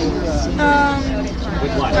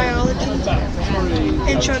 Biology.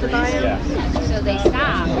 Intro to bio.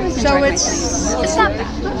 So it's not bad.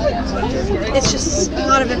 It's just a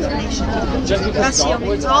lot of information. That's the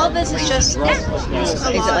only. All of this is just a lot. Is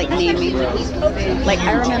it like naming? Like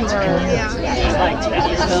I remember like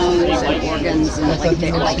bones and organs and like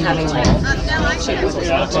they were like having like 206.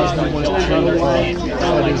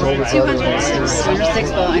 your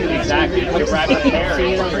 6 bones. Exactly. Put it right back there.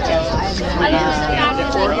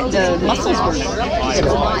 The muscles were not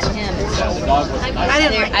him. I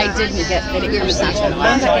didn't like I that. didn't get that it was not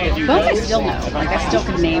bones. Bones I still know. Like I still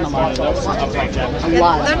can name a lot of those. A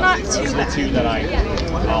lot. They're not too bad.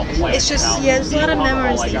 It's just, there's a lot of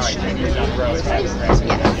memorization.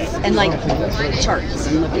 Yes. And like charts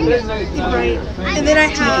and looking at Right. And then I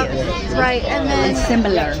have, right, and then,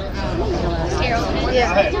 similar.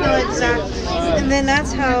 yeah, no, exactly. And then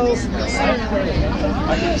that's how, I don't know.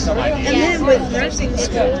 And then with nursing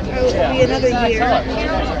school, it will be another year.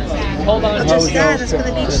 But just that, it's going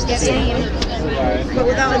to be just the same, but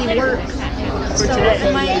without any work. So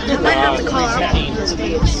I might have to call out on those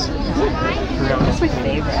days. That's my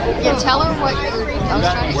favorite. Yeah, tell her what you're, I was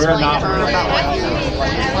trying to explain to her about what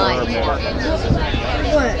you like.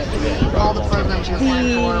 What? All the programs you're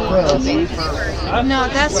applying for, we're hoping for. No,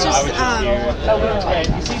 that's just,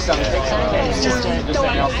 it's just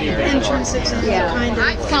entrance exam, kind of.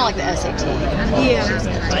 It's kind of like the SAT. Yeah.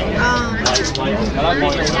 It's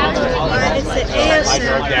the ASN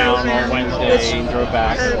program, which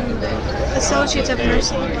Associates of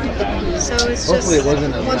Nursing. So it's Hopefully it just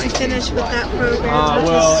wasn't a once you night. finish with that program, which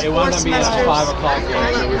Well, is it 4 wound up being at semesters, 5 o'clock. all It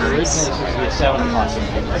at was once. originally supposed to be at 7 o'clock. The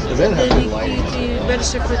event Then has been you light.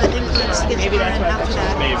 register for the NCLEX to get your RN after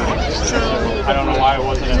that. So, I don't know why it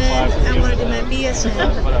wasn't and at then 5. I want to do my BSN.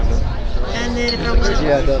 And then if I want to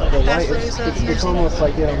Yeah, the light, bachelor's of it's nursing. almost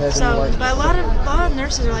like you don't have any So, light. but a lot of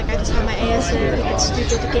nurses are like, I just have my ASN. It's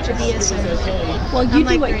stupid to get your BSN. Well, I'm you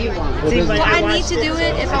like, do what great. you want. Well, I need to do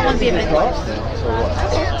it if I want to be a midwife. So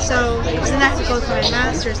what? So, because then I have to go for my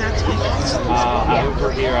master's after my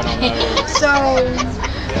Over here, I don't know. So,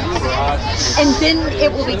 And then it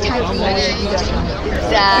will be time for you to do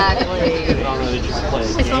exactly.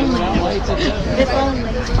 if only. If only.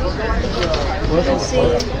 We'll see.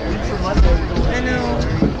 I know.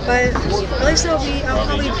 But at least I'll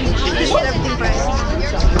probably be finished with everything by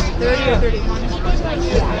 30 or 31.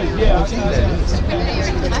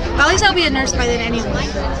 At least I'll be a nurse by then anyway.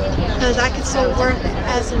 Because I can still work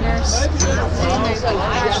as a nurse.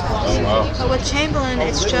 But with Chamberlain,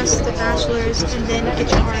 it's just the bachelor's and then you get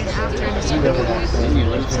your RN after. And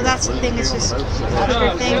it's so that's the thing, it's just a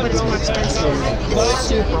quicker thing, but it's more expensive. It's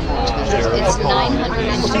super more. It's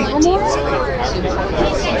 900 more.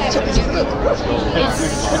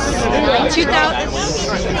 It's 2,000.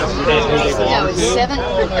 No, it's 7.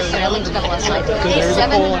 I looked it up last night. It's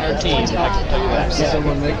 $720.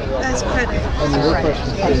 Someone make That's credit. on the work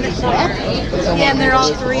question. Yeah, and they're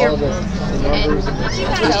all 3 or 4. And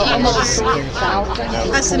so almost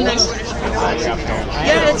 1,000. A semester.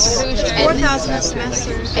 Yeah, it's 4,000 a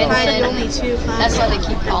semester. If I did only 2 That's classes. why they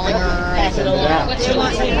keep calling her. And then we'll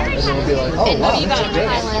be like, oh And wow.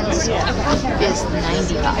 Highlands is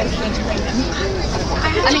 95. I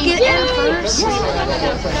have to get in first.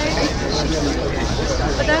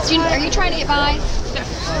 But that's Are you trying to get by?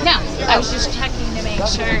 No, I was just checking to make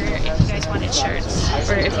sure if you guys wanted shirts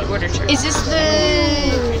or if you ordered shirts. Is this the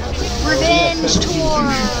revenge tour?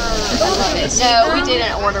 No, we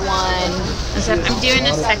didn't order one. So I'm doing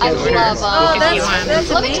a second I order love if you want.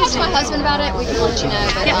 Let me talk to my husband about it. We can let you know.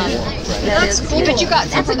 But That's cool. But you got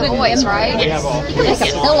some for the boys, right? Yes. You can make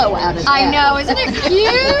a pillow out of that. I know, isn't it cute?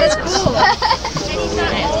 That's cool.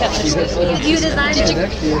 Did you design it?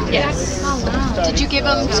 Yes. Oh, wow. Did you give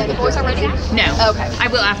them to the boys already? No. Okay. I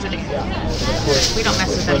will after the game. We don't mess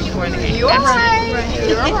with them before the game. You're right.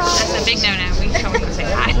 You're right. That's a big no-no. We show them to say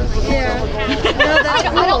hi. Yeah. No, that's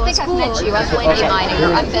cool. I don't think It's I've cool. met you. I've only been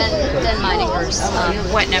Meininger. I've been Meininger's.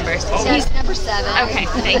 What numbers? He's number 7. Okay,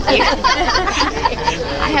 thank you.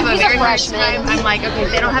 I have a He's a very hard freshman. time. I'm like, okay,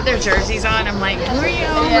 they don't have their jerseys on. I'm like, who are you?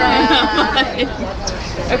 Yeah.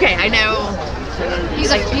 Okay, I know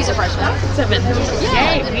He's a freshman. 7.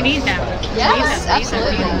 Yay, we need them. Yes,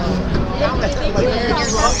 absolutely. I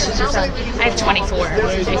have 24.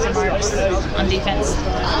 Jason Marks on defense.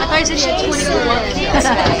 I thought you said she had 21.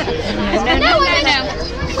 No.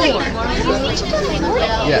 4.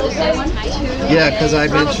 Yeah. Yeah, because I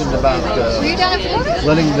mentioned about Were you down in Florida?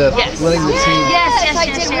 letting the team Yes, I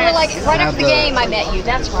did. We were like right after the game. I met you.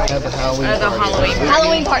 That's right. have the Halloween party.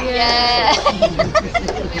 Halloween party. Yeah.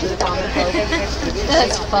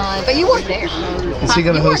 That's fun. But you weren't there. Is he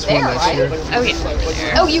going to host one next year? Oh,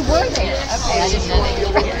 yeah. Oh, you were there. Okay, I didn't know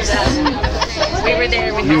that. We were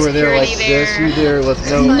there. We You had were there like security there. this. You there with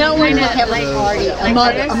no. No one would have a party. A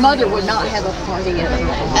mother would not have a party at home.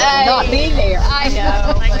 Not being there. I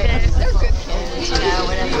know. Like this. They're good kids, you know,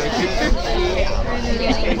 whatever.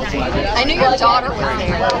 I knew your daughter was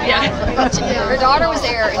there. Yeah. Her daughter was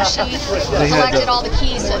there, and she collected all the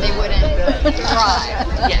keys so they wouldn't drive.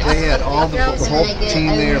 They had all the whole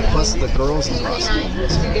team there plus the girls in costume.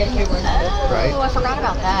 Right? Oh, I forgot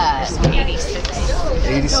about that.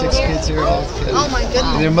 86 kids there. All the kids. Oh my goodness.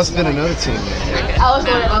 And there must have been another team there. I was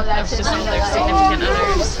wondering about that. Just all their significant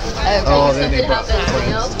others. Oh, then they brought their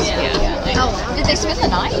friends. Yeah. Oh, did they spend the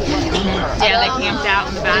night? Yeah, they camped out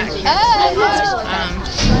in the back.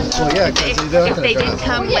 Well, yeah, because they don't If they didn't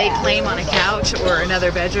come lay claim on a couch or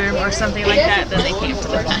another bedroom or something like that, then they camped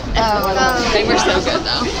in the back. They were so good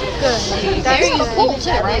though. There's a pool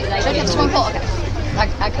too, right? They have a swimming pool. Okay. I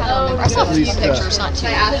kind of remember. I saw a few pictures, not too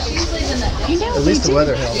bad. At least the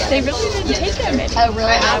weather held out. They really didn't take that many. Oh,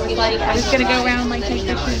 really? I was gonna go around like take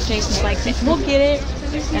pictures. Jason's like, we'll get it.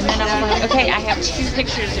 And then I'm like, okay, I have 2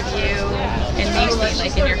 pictures of you and Macy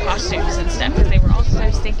like in your costumes and stuff because they were all so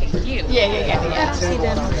stinking cute. Yeah. See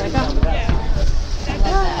them, I was like, oh.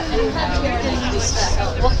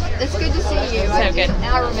 Well, it's good to see you. So good.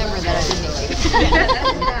 Now I remember that I didn't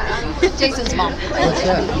meet you. Jason's mom. What's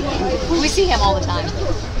that? We see him all the time.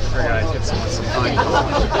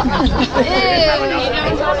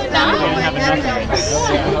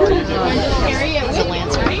 He's a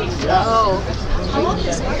lancer. Oh.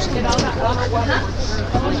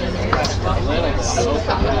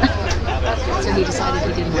 So he decided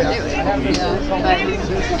he didn't want to do it. Yeah. But anyway,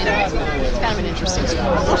 it's kind of an interesting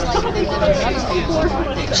story. They lived in Mexico.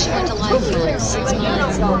 She went to life for like 6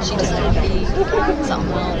 months. She just had to be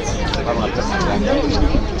something else.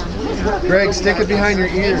 Greg, stick it behind your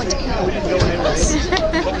ear.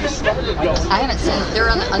 I haven't seen. They're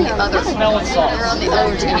on the other. They're on the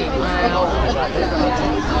other team.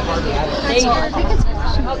 So I think it's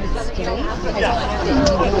scary.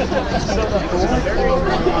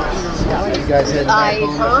 You guys heading I back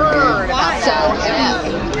home? heard about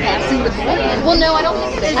that. Passing the board. Well, no, I don't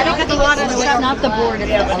think it's. I don't think No, it's not the board. It's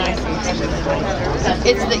the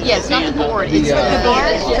It's the it's not the board. It's the bar.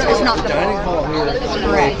 It's not the Dining bar. hall here.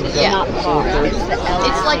 correct. Yeah. Not the bar. It's the L.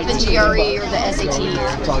 It's like the GRE or the SAT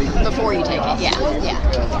before you take it. Yeah.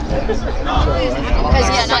 Because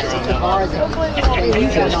Not the bar.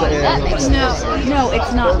 That makes no. No,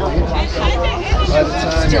 it's not the bar. By the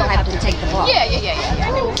time Still have to take the bar. Yeah.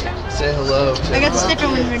 say hello. I got the sticker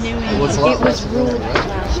when we were renewing. What's a lot It was less ruled important,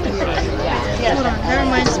 right? last year. Hold on, that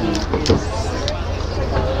reminds me.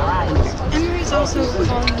 Emery's also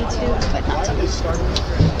calling me too, but not today.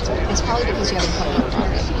 It's probably because you haven't put it up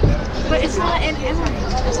already. But it's not in Emory.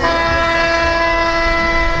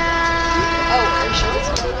 Oh, are you sure it's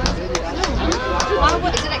not? No.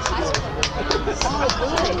 Is it at Kaiser? Oh,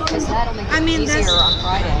 good. Because that'll make it easier on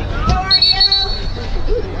Friday. How are you?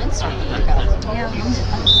 Ooh, the wind's starting to pick up.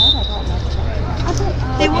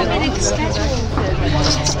 They want me to schedule.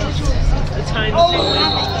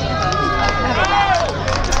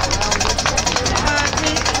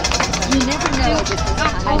 You never know because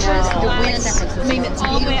I know the wind. I mean, it's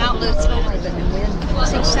all the way out. But the wind.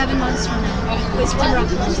 So 7 months from now. Wait, September,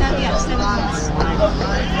 October, 7 months.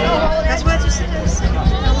 That's what I just said.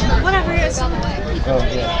 Whatever, it's on the way. Oh,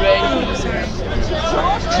 yeah. Oh, sorry.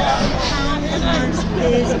 How much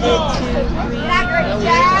is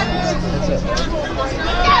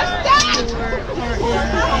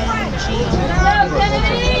it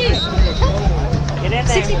to read? Get in there.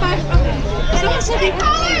 65. Okay. Someone said they had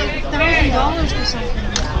 $1,000 for something.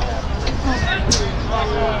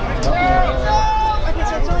 Okay,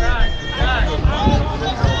 so it's only.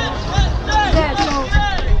 Yeah, so.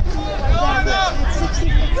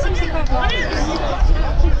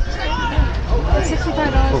 It's $65.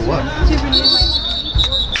 For what? To renew my.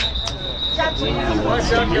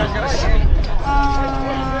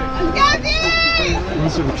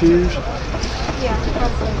 These are the twos. Yeah,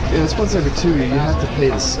 probably. Yeah, it's once every 2 years. You have to pay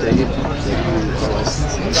the state to do the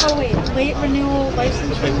license. Oh wait, late renewal,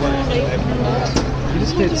 license renewal, late renewal. You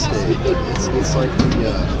just pay the state. It's like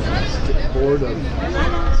the board of.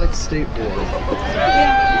 It's like the state board.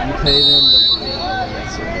 Yeah. You pay them the money and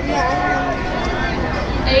that's it. Yeah.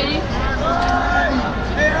 80.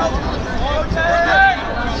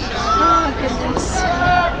 Oh goodness.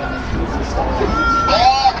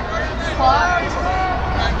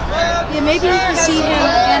 Yeah, maybe we can see him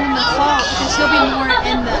again in the fall because he'll be more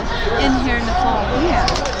in here in the fall. Yeah.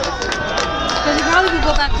 Because he probably could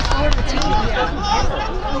go back to Florida too. Yeah.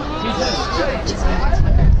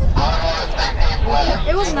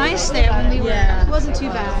 It was nice there when we were. Yeah. It wasn't too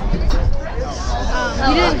bad.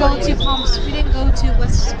 We didn't go to Palms. We didn't go to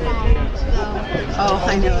West Palm though. Oh,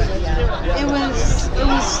 I know it. Yeah.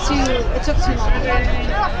 It took too long.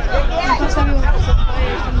 And plus everyone was so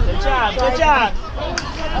tired from the Good job, good job.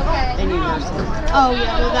 And Universal. Oh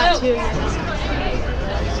yeah, well that too.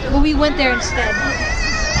 Yeah. Well, we went there instead.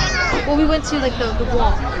 Well, we went to like the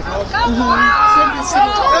walk. So the city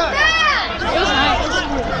walk. It was nice. It was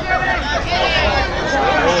cool.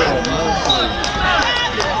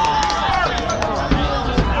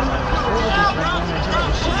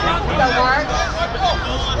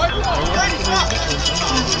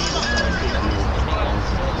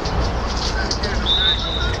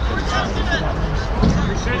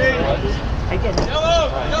 I get it. Yellow!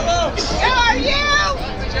 How are you?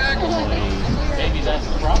 Maybe that's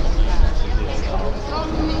the problem.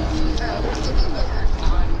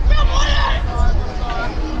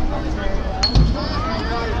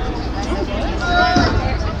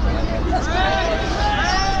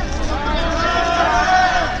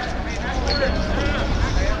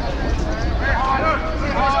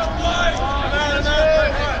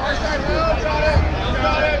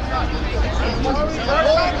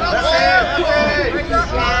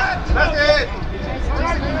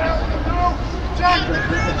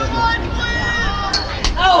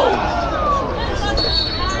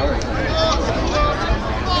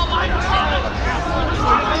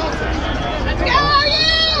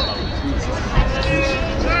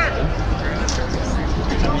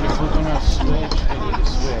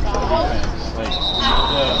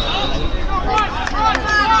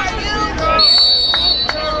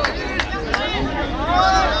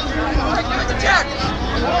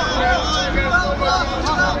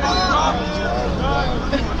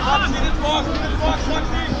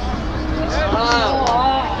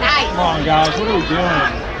 Come on, guys, what are we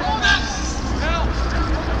doing?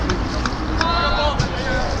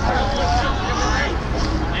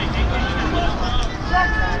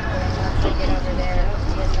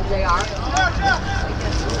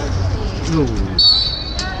 Ooh.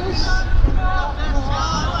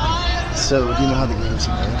 So, do you know how the game's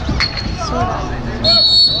going? Sort of.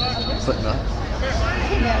 But not.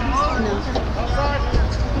 Yeah. No.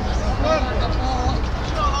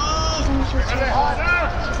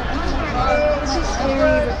 This is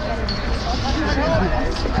very repetitive.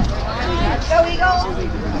 Go, Eagle!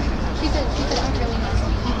 She said I'm really nice.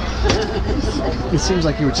 It seems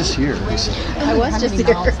like you were just here recently. I was just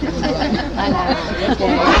here. I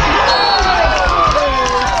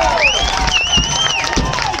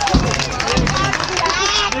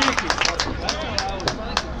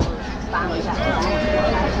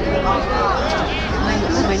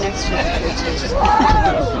my next trip.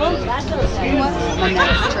 What? My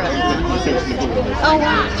next trip. Oh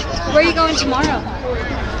wow. Where are you going tomorrow?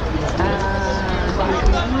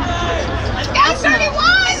 That's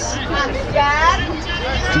 31! Dad?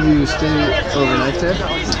 Do you stay overnight there?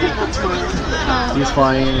 Do you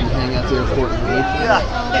fly in and hang out at the airport and leave?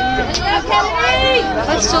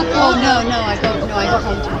 That's so cool. Oh no, I go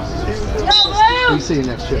home tomorrow. You say your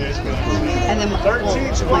next trip. And then my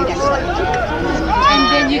next one. And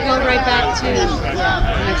then you go right back to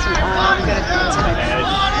Next week, I'm gonna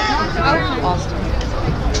go to Austin.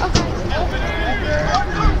 Okay.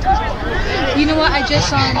 You know what? I just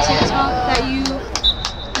saw on TikTok that you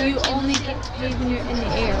only get paid when you're in the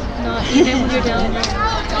air, not even when you're down there. Is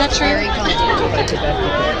that true? Very comfortable.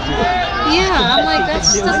 Yeah, I'm like, that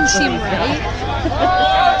just doesn't seem right.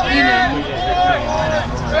 You know?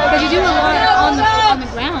 Because you do a lot on the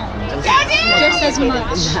ground. Just as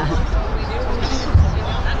much.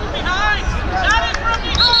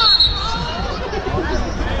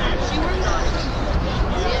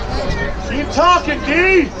 Keep talking,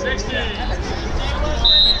 D!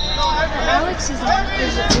 Alex is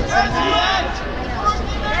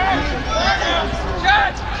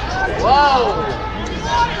Whoa!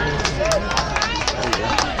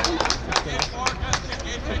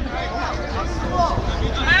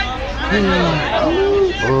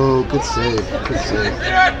 Oh, good save. Good save.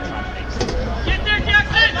 Get there,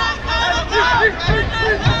 Jackson!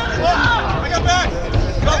 I got back!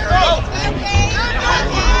 Go, go!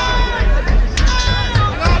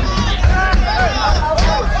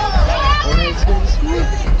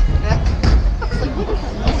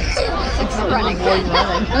 It's running. I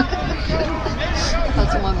thought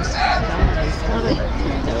someone was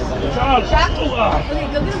Okay,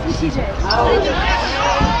 go get him for TJ.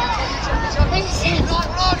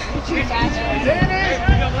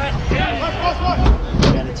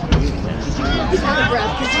 He's out of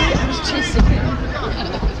breath because I was chasing him.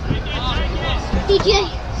 DJ,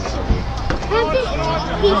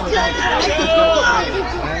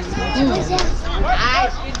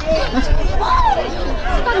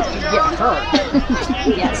 Get hurt.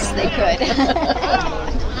 Yes, they could.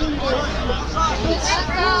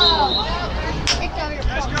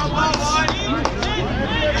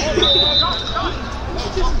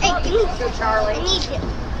 Go, Charlie.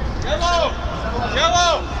 Yellow!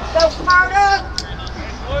 Yellow! Go, Carter.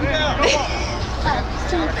 Slow down.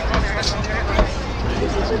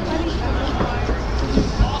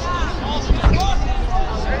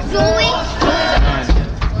 Going.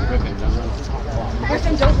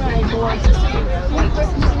 Person, don't run, boys.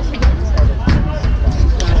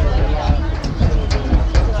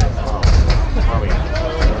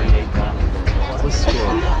 What's the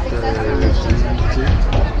score? 13-2?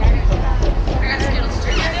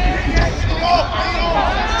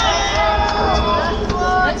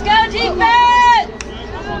 Let's go, defense!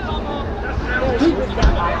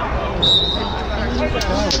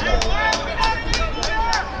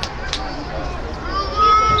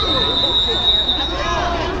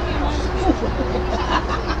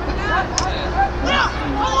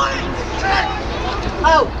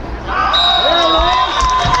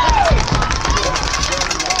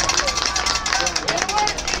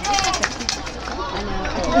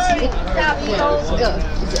 Go.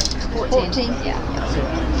 Is it 14? Yeah.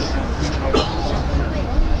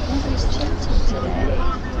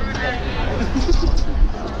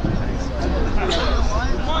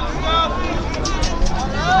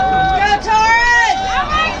 Go, Torres!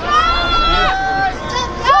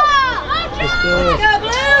 Let's go,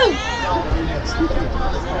 Blue!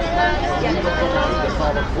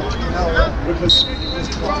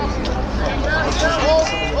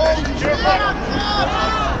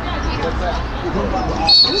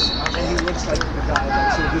 And he looks like the guy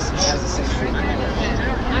that so this has the same thing.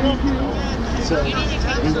 So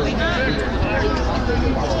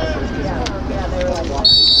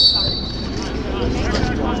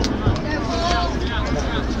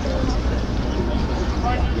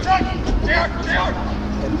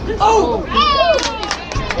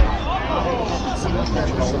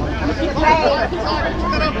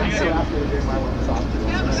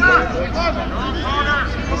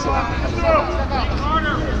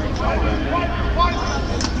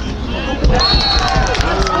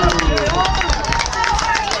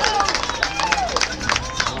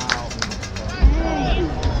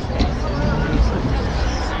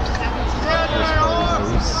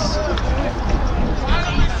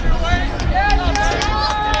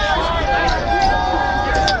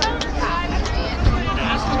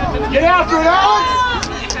Get after it, Alex!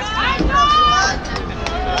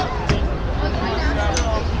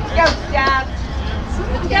 Go, Stab!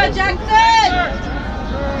 Go, Jackson!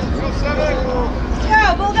 Go,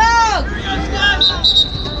 Bulldogs!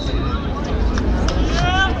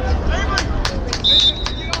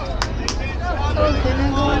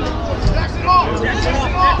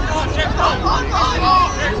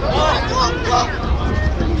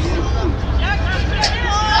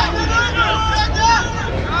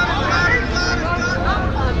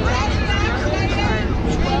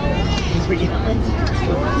 We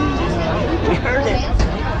heard it.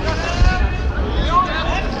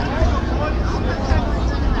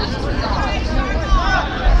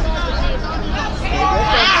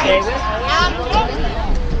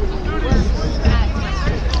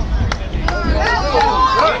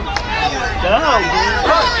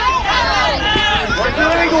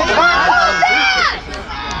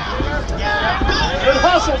 Good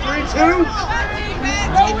hustle, 3-2.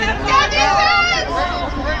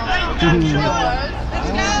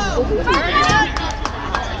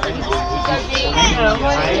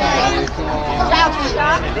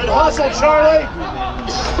 Good hustle, Charlie.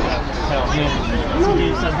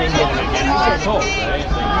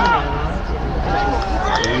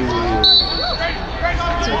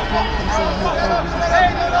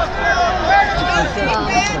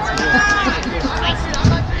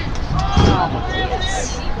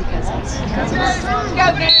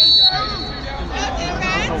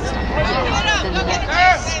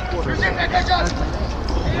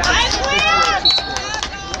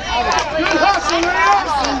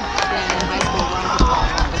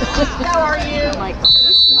 How are you? Like,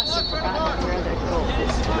 you must have forgotten where the goal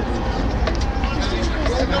is.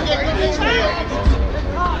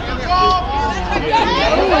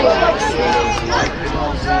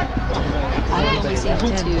 I've only seen 2.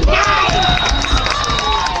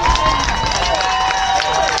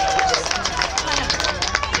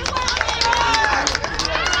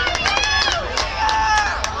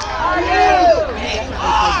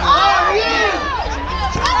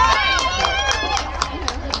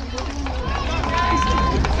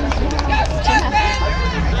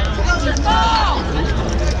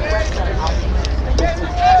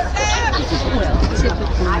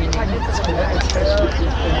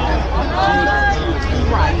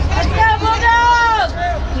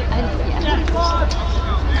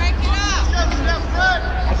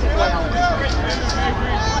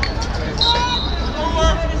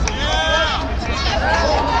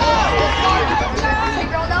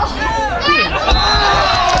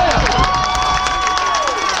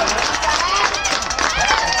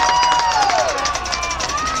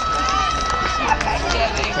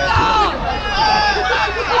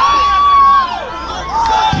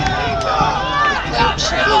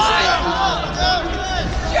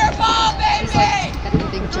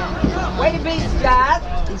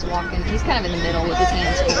 He's walking. He's kind of in the middle with his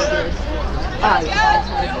hands folded. Oh, yeah.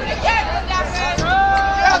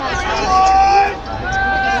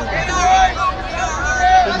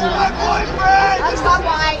 That's not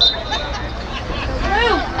white.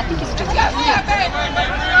 I think he's doing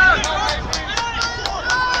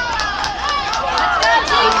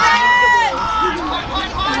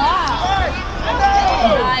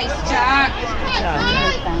Nice, Jack.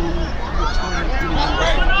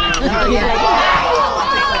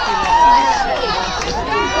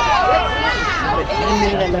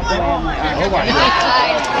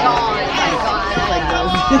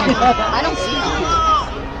 I don't see him.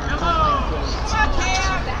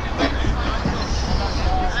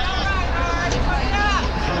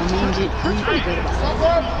 I'm pretty good about it.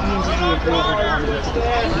 Me and Gigi agree on what to do.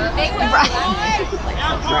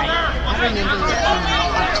 Right. I remember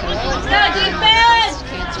October.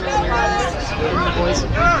 Cancer awareness. And the boys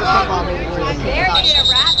football, they were the kids.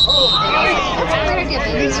 It's weird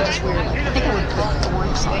giving. It's just weird. Like, I think I would put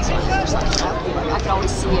orange sauce on it or something. I could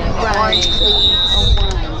always see it. Orange cleats.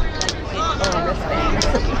 Or wristbands.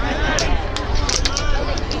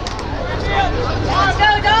 Let's go,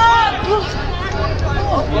 dog!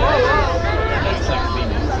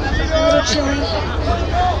 A little chilly.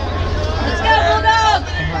 Let's go, Bulldog!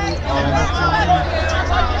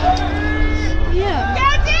 Yeah.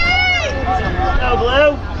 No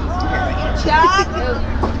blue. Jack!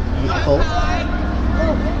 Cold?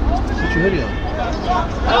 Put your hoodie on.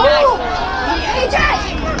 Hey, Jack!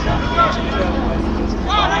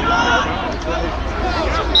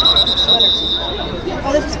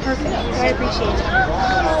 Oh, this is perfect. I appreciate it.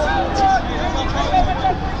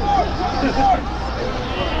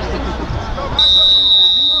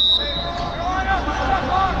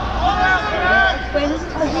 Wait, this is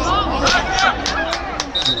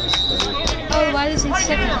oh, why does it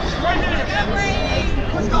second?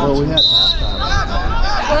 Well, we had halftime.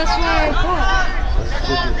 Well, that's what I thought.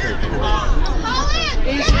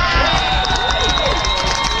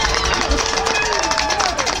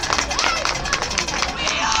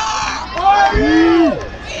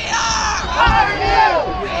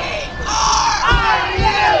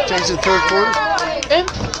 Change to the third quarter?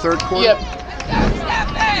 Third quarter? Yep.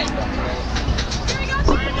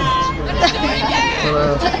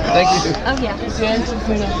 Thank you. Oh, yeah.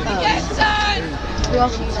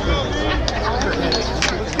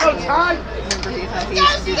 Go, Ty!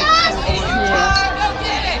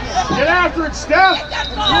 Get after it, Steph!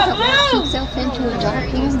 Works himself into a dark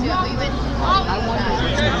room.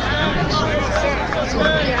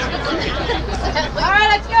 Alright,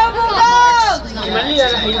 let's go, Bulldogs! Imagina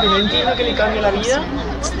la gente, no entiendo que le cambie la vida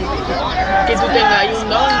que tú tengas ahí un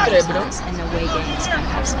 2 y 3, bro.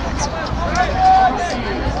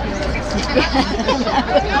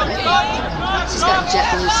 She's got jet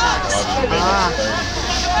blue socks.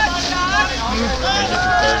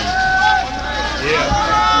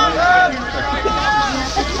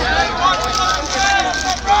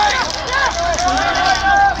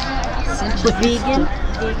 Vegan.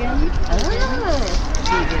 Oh, vegan.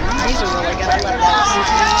 These are really good. I love that.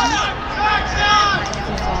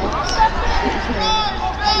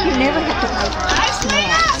 You never have to buy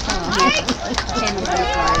snacks, huh? Candy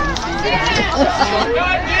butterfly.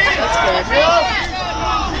 That's good.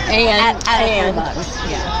 At $4.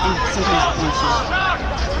 Yeah. And sometimes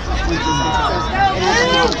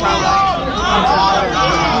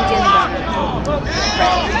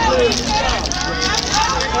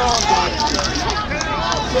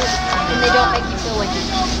and they don't make you feel like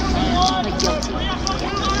guilty.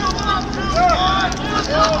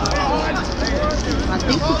 I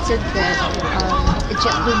think he said that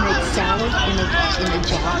we make salad in a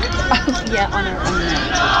jar. Yeah, on our own.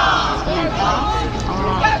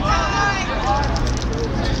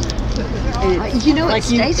 You know, it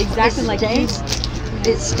stays exactly like this.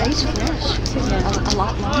 It stays fresh a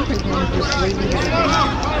lot longer than just leaving it there.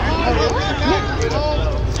 Oh, really? Yeah.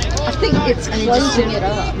 I think it's closing it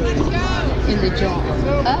up in the jar.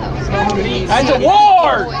 Oh. That's a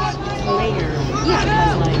war! Later.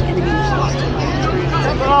 Yeah.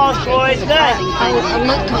 Oh, boys, good. I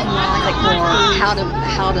looked online for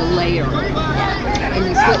how to layer, and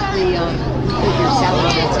you put your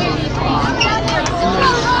salad bits in the top, and then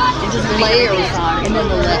it just layers, and then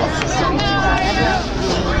the lettuce.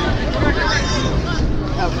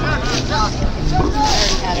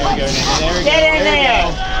 Get in there.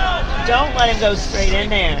 Don't let him go straight in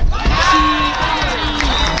there.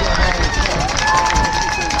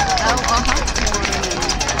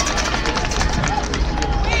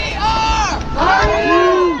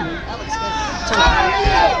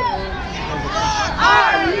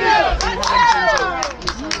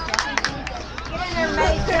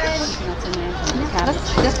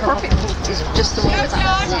 That's perfect. It's just the way it's Get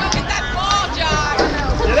that ball, John!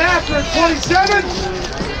 Get after it, 27!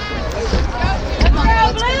 Let's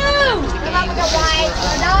go, Blue! Come up with the white,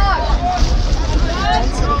 dog!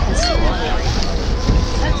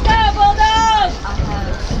 Let's go, Bulldogs!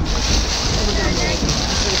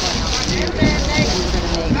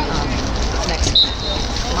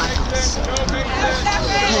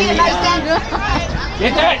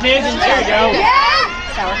 Get that, Niz, and there you go.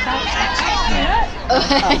 sauerkraut.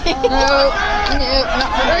 No,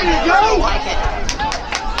 not for there you go. I like it.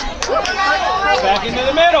 Back into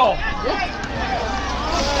the middle.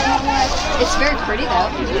 It's very pretty though.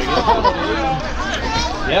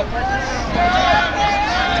 Yep.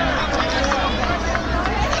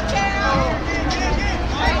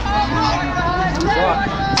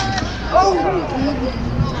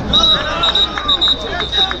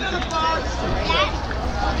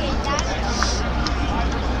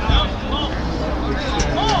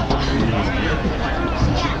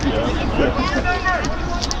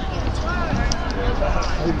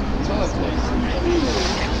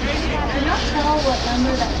 Can you tell what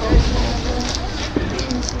number that jersey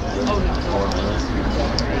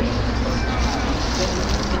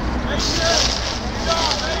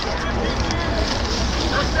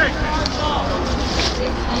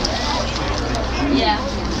Yeah.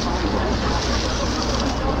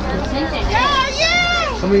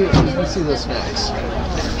 Let me see those snacks.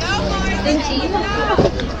 Thank you.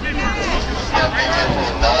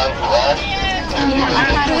 We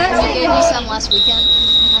gave you some last weekend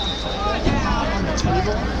on the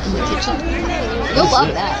table in the kitchen. You'll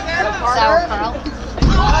love that. Sauerkraut.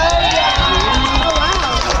 Oh,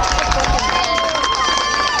 wow.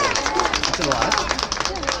 Is it alive?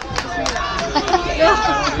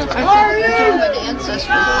 German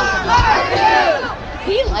ancestry.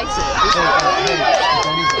 He likes it.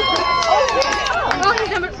 Oh, he's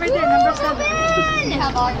number right there, number 7.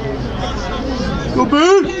 Go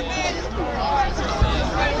Boone!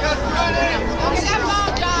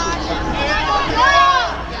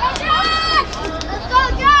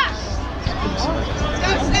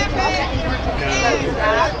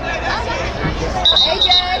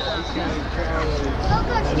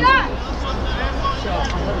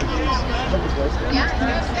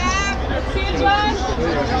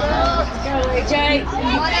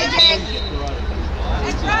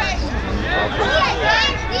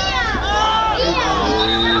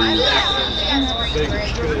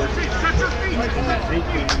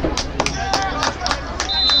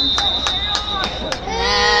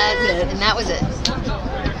 And that was it.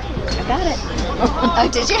 I got it. Oh,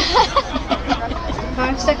 did you?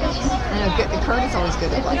 5 seconds. I know, Kurt is always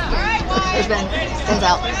good at like his been goes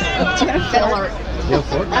out filler. Yeah,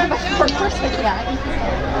 for I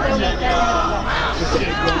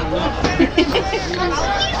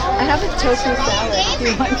have a tofu salad if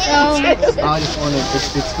you want to. I just wanted it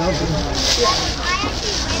smells good.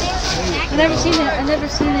 I've never seen it. I've never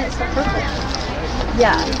seen it so perfect.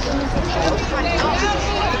 Yeah.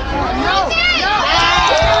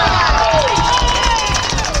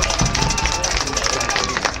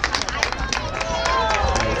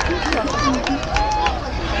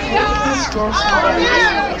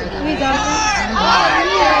 We got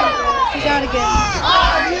it.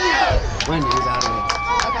 Wendy was out of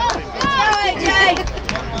here.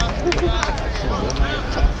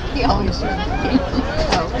 He always does.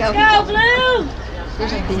 Go, Blue!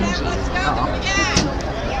 There's a Benji.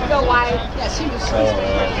 Go wide. Yeah, she was.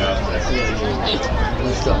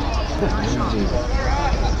 Let's go.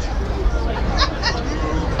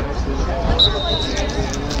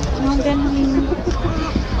 Come on, Benjamin.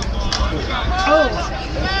 Oh.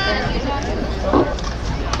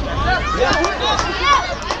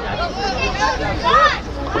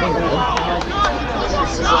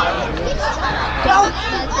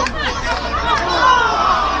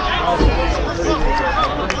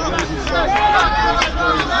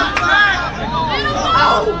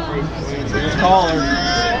 Call her.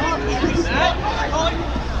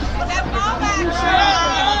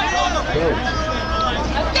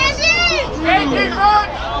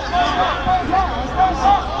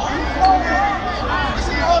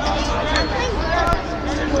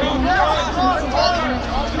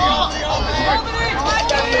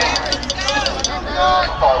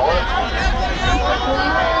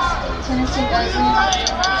 Tennessee doesn't.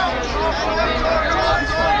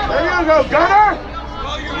 There you go, Gunner!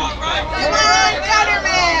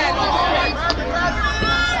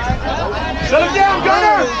 Shut him down,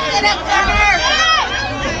 Gunner! Get up, Gunner!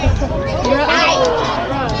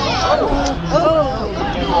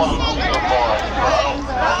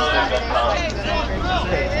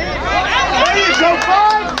 There you go,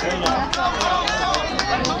 Bud!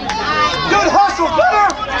 Good hustle, Gunner!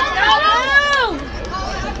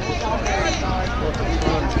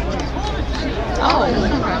 Oh.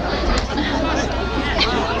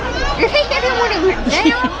 You're taking everyone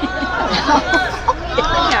down?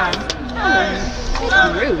 Yeah.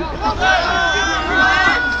 Rude.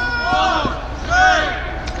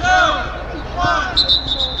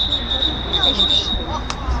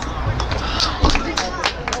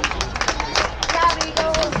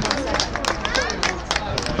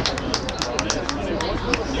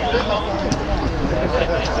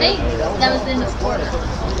 Hey, that was in the quarter.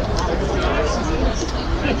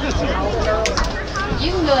 You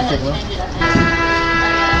can go ahead and change it up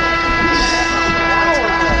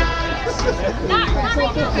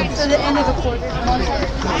So the end of the quarter.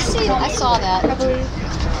 I saw that. I believe.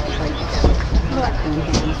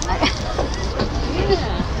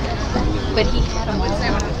 But he had them all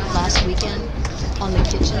last weekend on the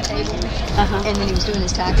kitchen table. And then he was doing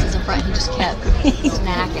his taxes in front. He just kept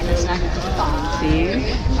snacking and snacking.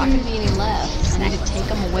 See? Not going to be any left. I need to take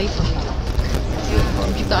them away from him.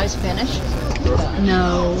 Did you guys finish?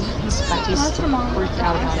 No. He's freaked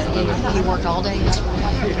out about it. He worked all day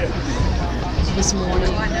yesterday. This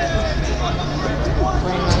morning. Planning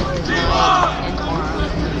on it tonight and tomorrow.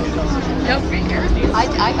 Nope, right here.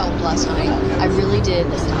 I helped last night. I really did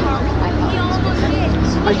this time. I helped.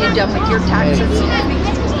 Are you done with your taxes?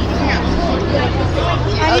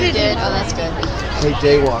 Oh, you did? Oh, that's good. Hey,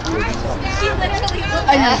 jaywalk, baby.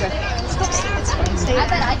 I know. I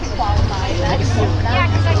bet I could qualify. Yeah,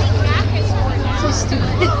 because I think Mac is So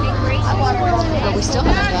stupid. But we still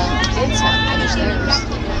haven't done. Kids haven't finished theirs.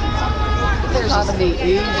 Theirs is be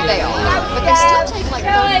easy. They are. But they still take like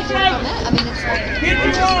 30 minutes. I mean, it's like. Get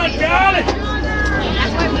you on, got it!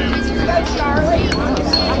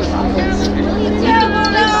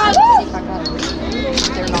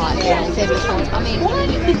 They're not. I mean.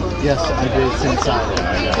 Yes, I did. It's inside.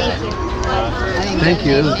 Thank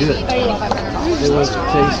you. It was good. It was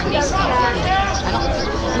tasty.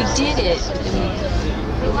 We did it, but then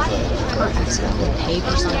Kurt accidentally paid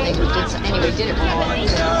for something. Anyway, we did it wrong.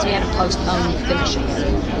 So we had to postpone finishing it.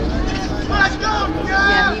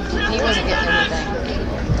 Yeah, he wasn't getting everything.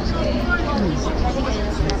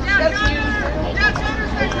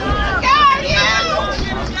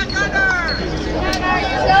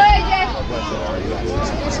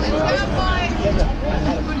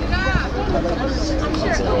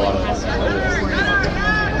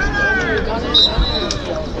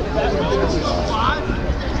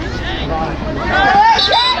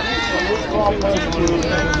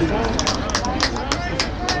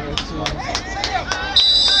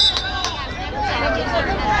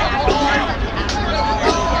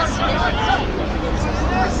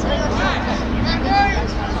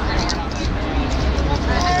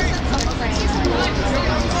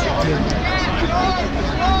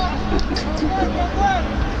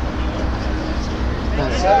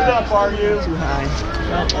 Set it up, are you? Too high.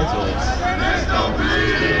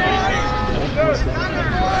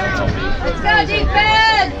 Let's go,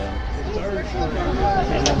 defense!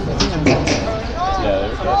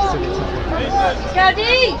 Let's go, D!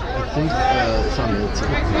 I think it's on the tip.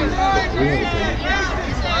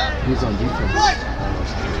 He's on defense.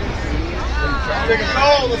 Take a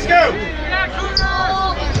goal, let's go!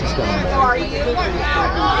 He's got him. How are you? He's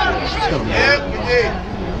got him. Yep, you did.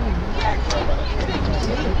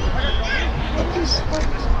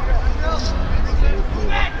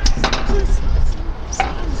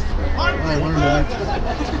 I learned that.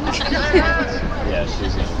 Yeah,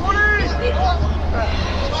 she's in.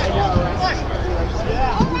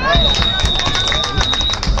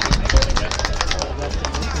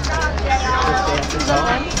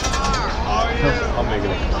 I'll make it.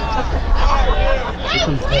 Here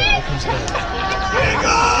comes Ben. Here comes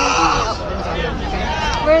Ben.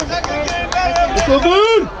 Let's go,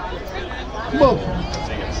 dude! Come on.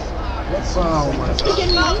 Oh, my God.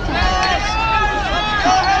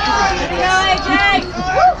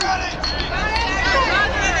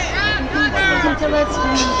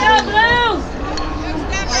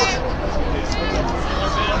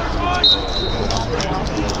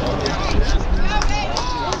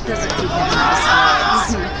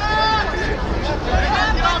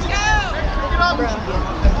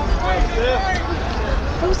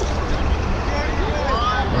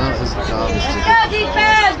 Well, his job is to Go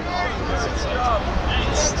defense!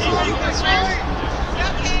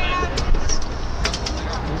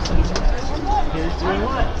 Here's doing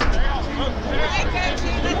what?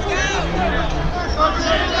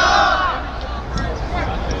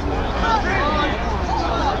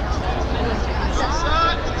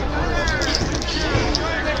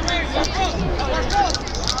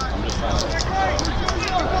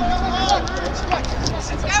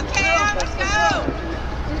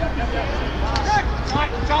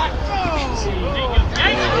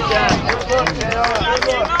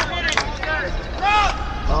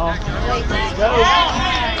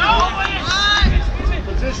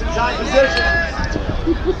 Position, John, position.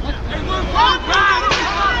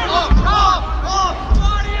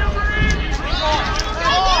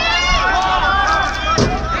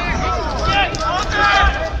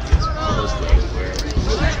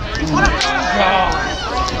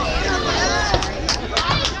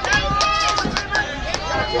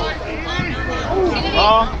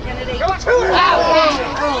 Go to it!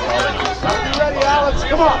 Be ready, Alex.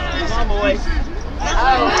 Come on. Come on, boys.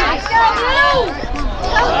 Let's go, Blue!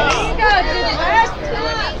 Let's go, Blue!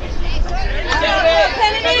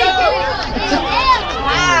 Kennedy!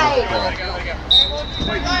 Nice!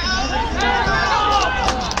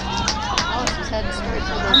 Alex is heading straight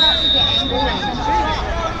for the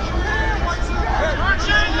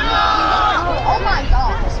Oh my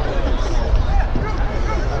God!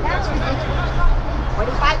 That's ridiculous. What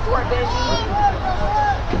do you fight for, Benji?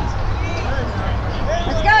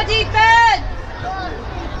 Let's go, defense!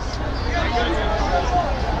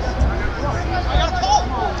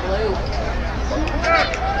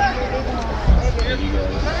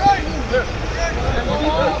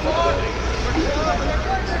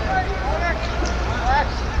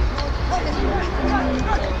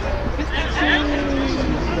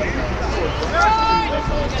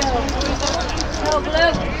 Go,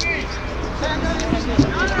 Blue!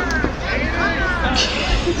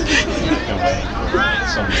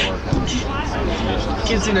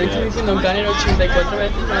 Si no estoy diciendo ganen 84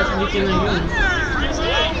 veces, no estoy diciendo ni uno.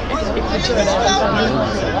 Escucho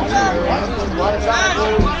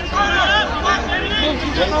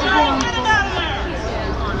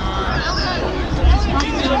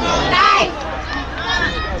Nice!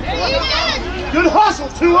 Good hustle,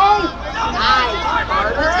 2-0. Nice!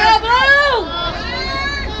 Let's go, Blue!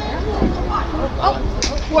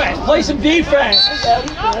 Wait, play some defense.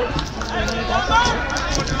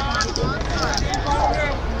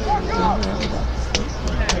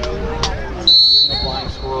 Flying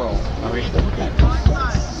squirrel.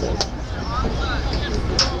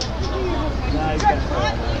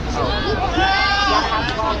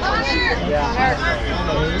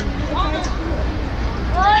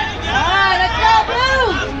 Let's go, Blue!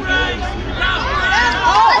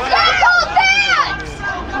 Oh, let's go, Colfax!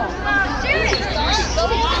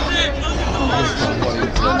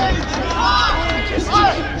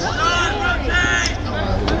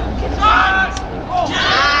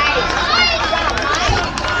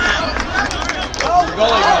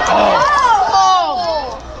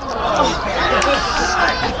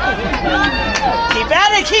 Keep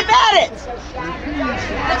at it, keep at it!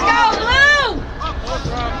 Let's go, Blue!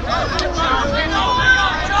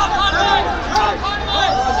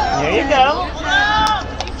 There you go.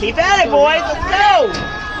 Keep at it, boys. Let's go.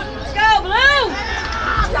 Let's go, Blue!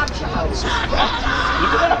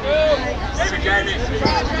 Keep it up.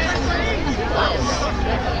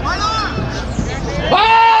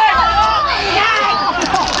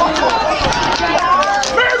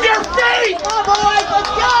 Move your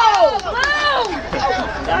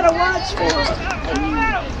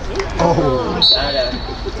Way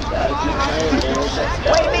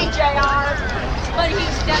to be, JR. But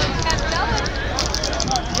he's down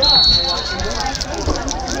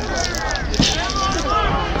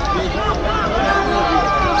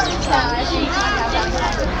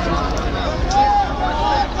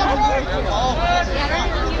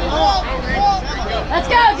Let's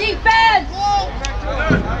go, defense!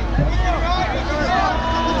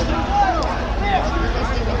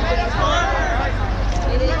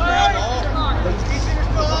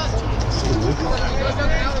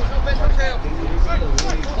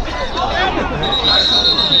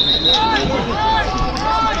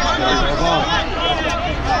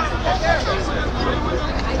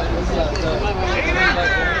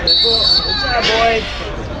 Good job, boys.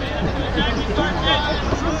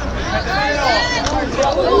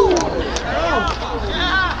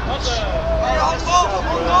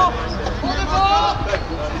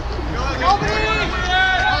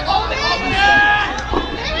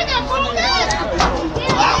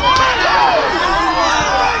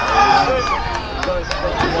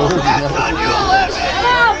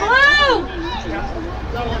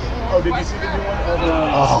 Oh, did you see the new one?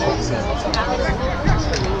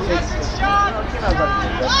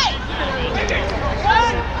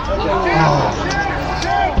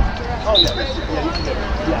 Oh, yeah.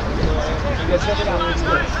 Yeah, check it out. It's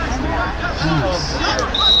good.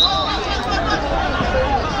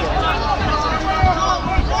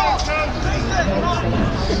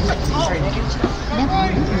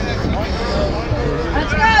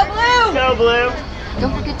 Let's go, Blue! Go, Blue.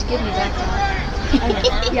 Don't forget to give me that.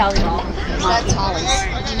 Yeah, I'll leave it. That's Holly's.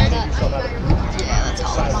 Did you know that? Yeah, that's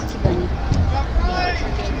Holly's.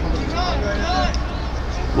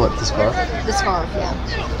 What, the scarf? The scarf, yeah.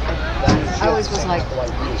 I always was like, oh,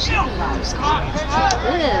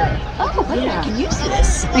 wait, I can use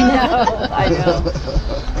this. I know.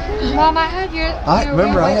 Mom, I had your. I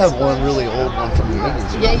remember I have one really old one from the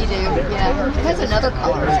 80s. Yeah, you do. Yeah. It has another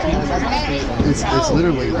color, doesn't it? It's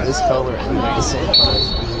literally this color and at the same time.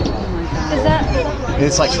 Is that?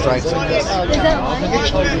 It's like stripes, I guess. Is that one?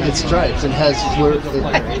 It's stripes. It has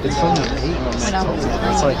it's from the 80s.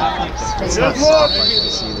 It's like it's not soft like you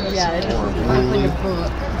see this. Yeah, it is. Or Open your blue.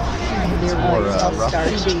 book. Or rough.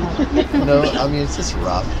 No, I mean it's just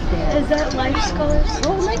rough. Is that life's colors?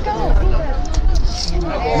 Oh my God.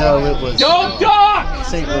 No, it was. Don't talk!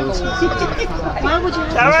 St. Louis. Why would you?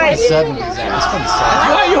 It's from the 70s. It's from the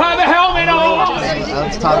 70s. Why you have a helmet on? I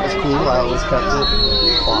was taught it was cool. I always kept it.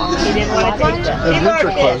 He didn't want to take them. And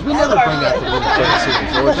winter clothes. We never bring out the winter clothes here in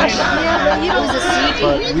Georgia. It was a CD.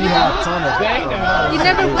 But we have a ton of You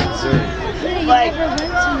never went. Missouri. You Like, never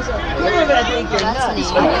went to Missouri. people are going to think you're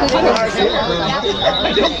nuts.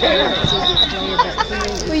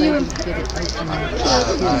 That's Were you in?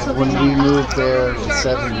 When we moved there in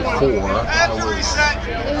 '74, I was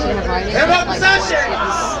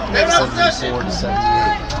 74 to 78.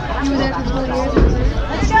 You were there for 12 years.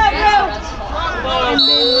 Let's go,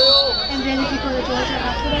 And then did you go to Georgia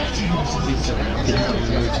after that? We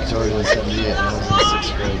moved to Georgia in '78 and I was in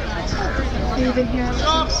 6th grade. Have you been here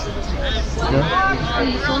ever since? No?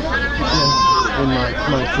 And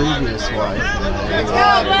my previous wife. Let's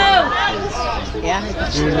go, Blue! Yeah.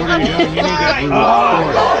 Dude, what are you doing? You need to move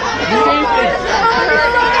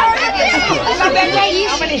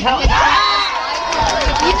How many help?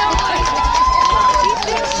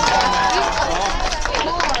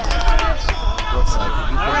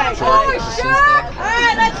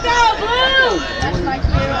 Alright, let's go, Blue!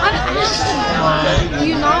 Do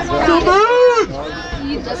you not want me to?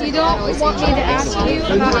 You don't want me to ask you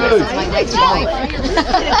about my next wife.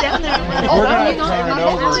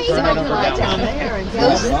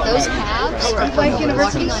 Those calves are like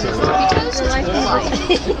university toes like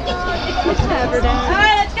Never done.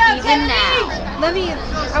 Alright, let's go, even now.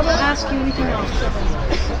 I will ask you anything else.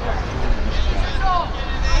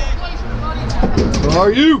 Where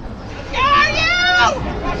are you? Where are you?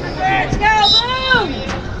 Let's go, Blue!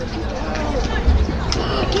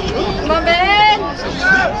 Come on, Ben.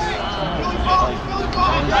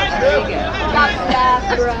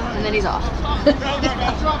 And then he's off. Go,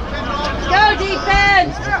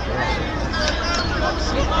 defense!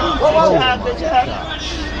 Whoa, good job.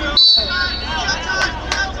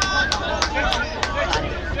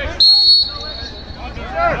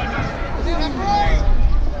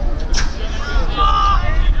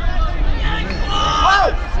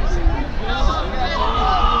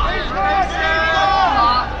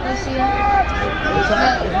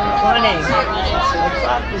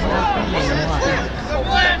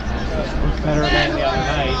 Better than the other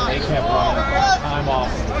night. They kept running time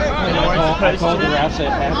off. And I told the refs at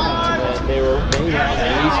halftime that they had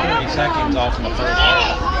at least 30 seconds off in the first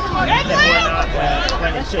half. That were not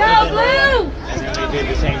when it should have been. And then they did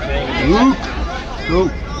the same thing. Go.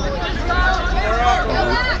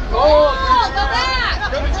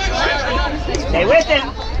 Stay with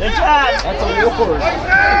him. Good job. That's a ward.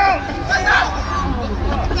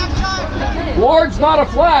 Ward's not a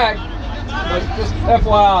flag, but just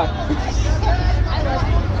FYI.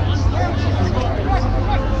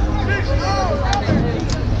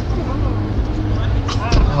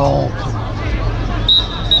 Oh.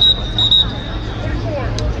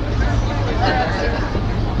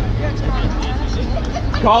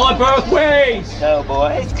 Call it both ways. Go,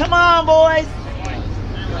 boys. Come on, boys.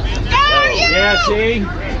 Yeah, see?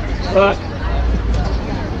 Look.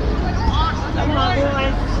 Come on,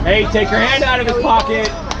 boys. Hey, take your hand out of his pocket.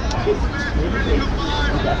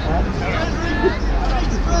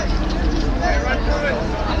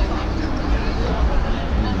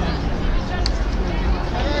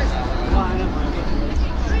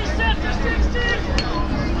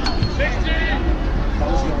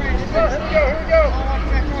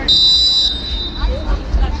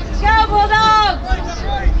 Go, Bulldogs!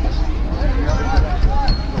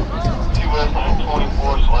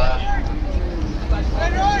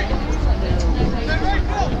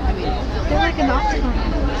 They're like an octagon.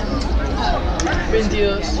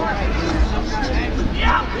 22. ¿Es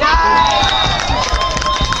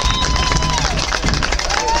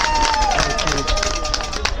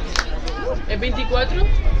 24?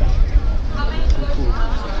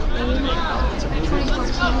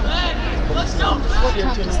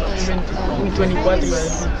 Uy, 24 iba a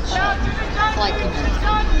decir. Flight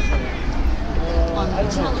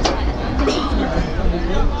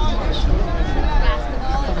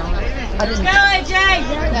Let's go, AJ!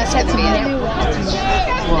 That's at the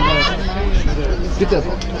Get that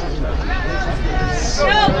ball.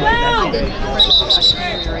 Go, Blue!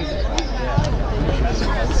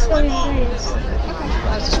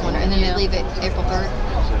 I was just wondering, and then they leave it April 3rd?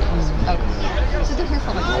 Okay. So they're here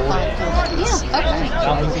for like 5 days? Yeah, okay.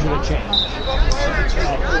 Nothing's going to change.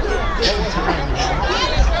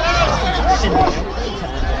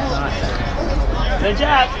 Good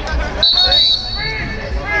job.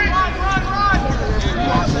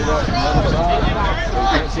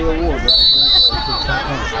 Can't see a ward, right?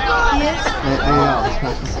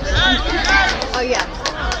 Oh, yeah.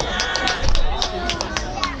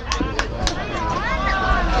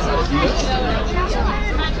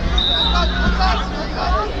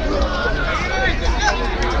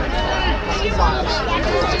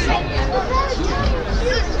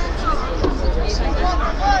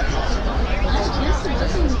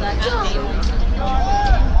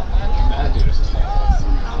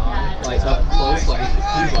 Like up close, like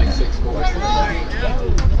he's like 6'4".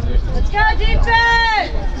 Let's go,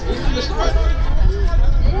 defense!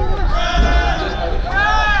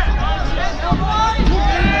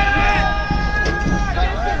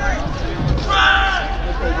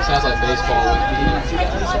 Sounds like baseball.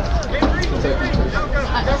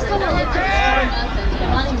 That's kind of like the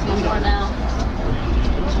running's before now.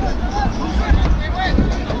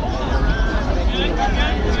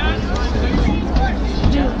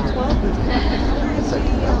 It's like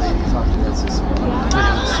that's his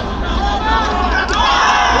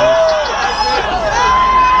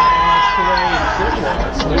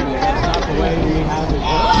That's the way we have it.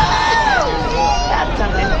 That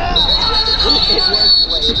time. It works the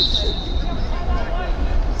way it's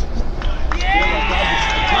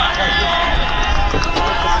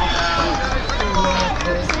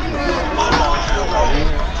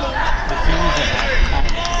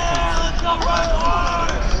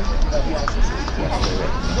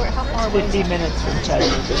How far 50 minutes from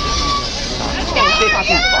Chattanooga.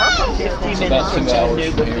 50 minutes from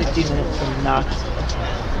Chattanooga, 50 minutes from Knoxville.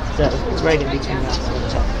 So it's right in between Knoxville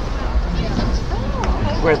and Chattanooga.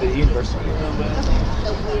 Where the university is.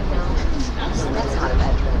 That's not a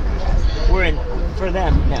bad trip. We're in, for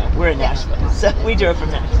them, no, we're in Nashville. So we drove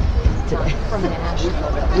from Nashville today. From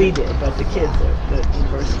Nashville. We did, but the kids, the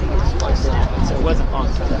university is close to Nashville, so it wasn't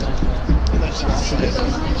long for them. That was a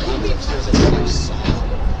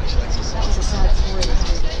sad story.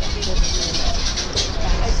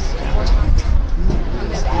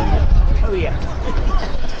 Oh yeah.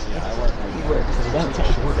 You work for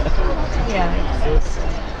downtown. Yeah.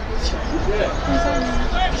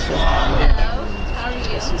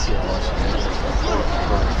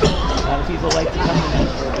 A lot of people like to come in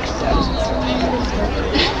for status.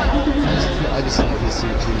 I just think he's You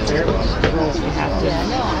have to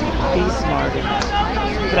be smart enough.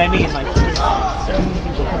 But I mean, like, so many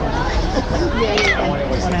people come in. Want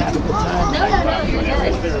to have a good time. No, you're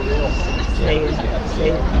good. stay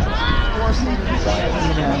forcing,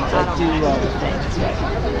 you know, to do all the things.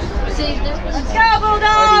 Let's go,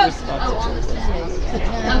 Bulldogs!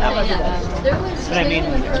 But I mean,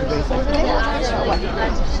 everybody's like,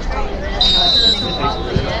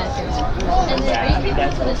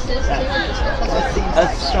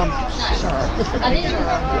 that's some sharp. I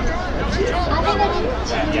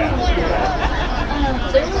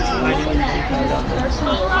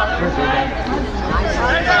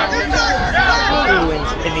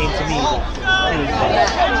mean, to me, why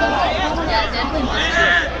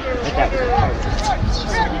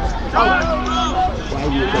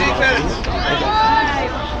you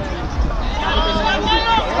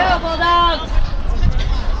Go, Bulldogs!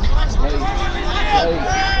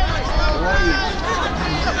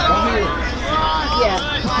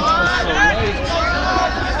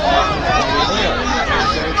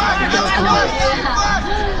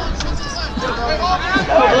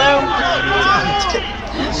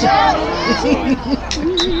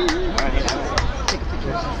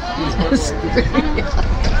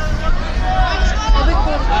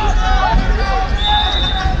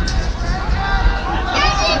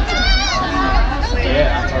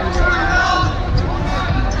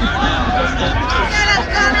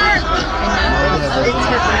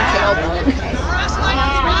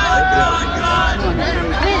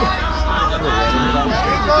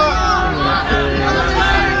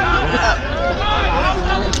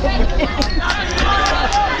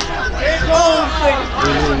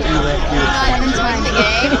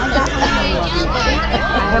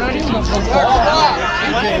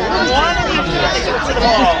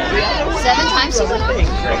 Seven times she's like,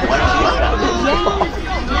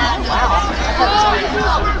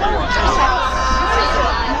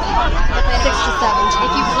 Six to seven.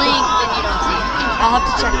 If you blink, then you don't see it. I'll have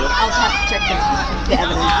to check. I'll have to check the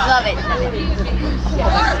evidence. Love it.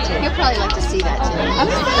 You'll probably like to see that too.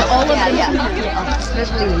 All of them. Yeah.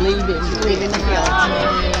 Especially leaving the field.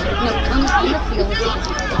 No, in the field,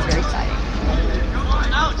 it's very exciting.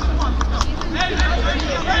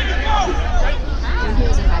 When he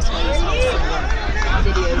was in high school, he saw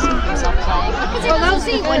videos of himself playing. Well, now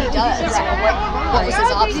see what he does. What was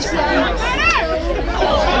his option?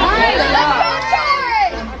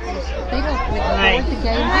 They don't record the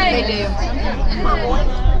game. They do.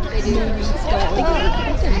 They do.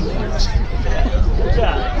 Good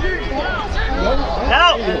job.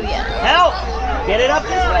 Help! Help! Get it up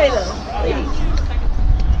this way, though. Please.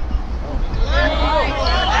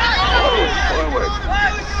 Forward.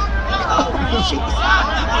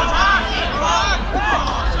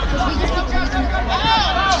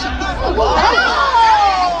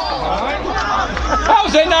 How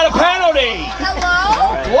is that not a penalty? Hello?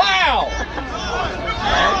 Wow!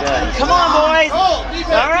 Come on, boys!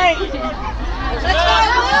 All right. Let's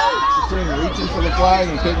go! Reaching for the flag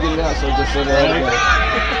and couldn't get it out, so just let it go.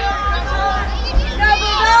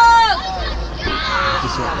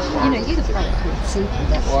 You know, you could probably see through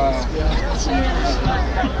that. Wow.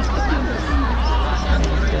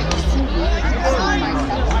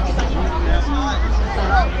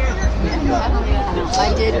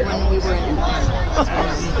 I did when we were in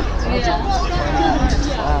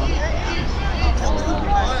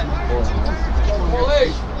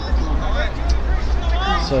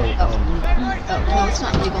So, no, it's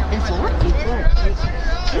not legal. In Florida? In Florida.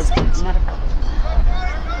 It's not a problem.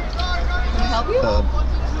 Can I help you?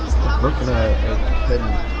 Brooke and I are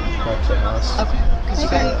heading back to the house. Okay.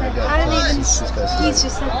 I got these guys. He's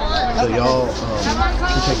just like that. So y'all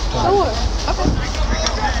can take the time. Okay.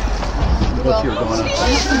 What if you were going out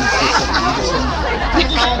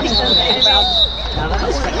I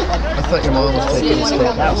thought your mom was taking us to the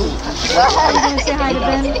house. Are you going to say hi to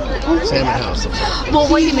Ben? Salmon house. Well,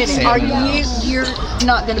 wait a minute. Are you're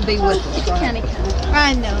not going to be with us, right?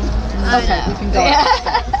 I know. Okay, we can go.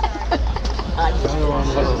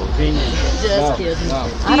 Just kidding.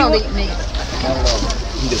 I don't eat meat.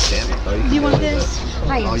 You can get salmon, though. Do you want this?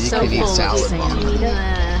 I am you so can eat full of salad, salmon.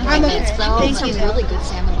 Mom. I made some Thank you. really good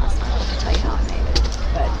salmon last night. I'll tell you how I made it.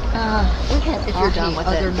 But we had if you're done with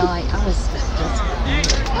other night, I was just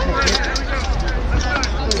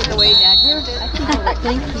the way Dad did it. I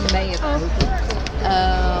think he may have opened.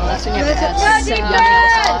 That's when you have to add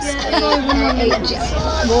sauce.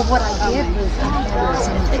 Well, what I did was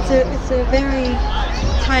It's a very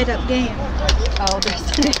tied up game. oh, there's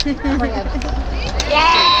crab.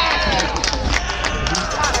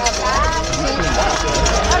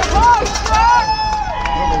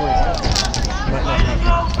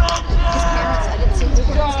 Good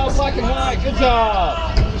job, black and white. Good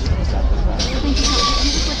job.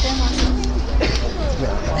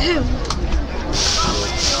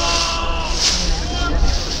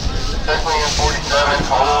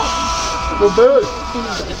 Go big.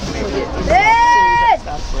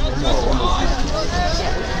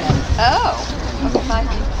 Oh. Okay, bye,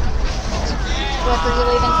 honey. What are you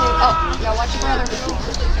leaving too? Oh, yeah, watch your brother.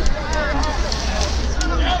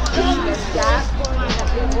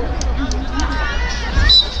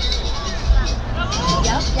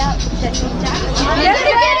 Yep. Get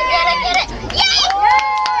it! Yes!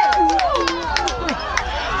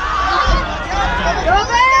 Go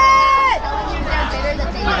ahead!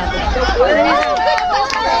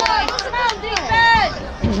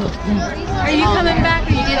 Are you coming back?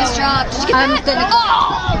 Or you Get his job. I'm gonna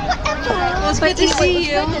Well, it's good to see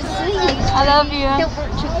you. I love you. Don't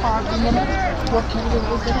work too hard.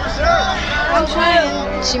 I'm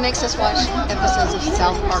trying. She makes us watch episodes of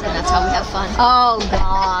South Park, and that's how we have fun. Oh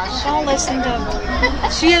gosh. Don't listen to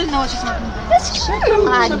her. She doesn't know what she's talking about. That's true.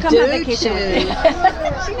 I She'll come do on vacation with me.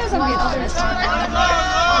 She knows I'm being honest.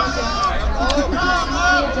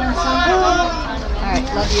 Alright,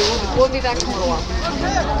 love you. We'll be back in a little while.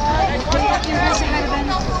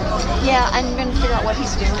 Yeah, I'm going to figure out what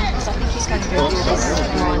he's doing, because I think he's going to go do this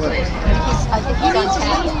laundry. I think he's on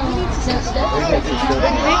tap.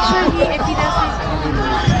 Make sure if he doesn't.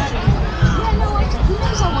 Yeah, no, he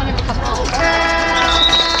knows I want him to come home.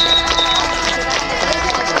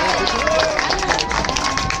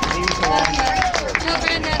 No,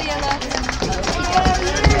 Granddaddy, I love you.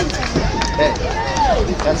 Hey,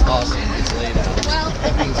 that's awesome. It's laid out.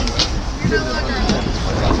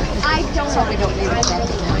 I don't need it.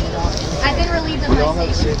 I've been relieved of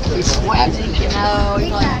my safety. He's sweating, you know.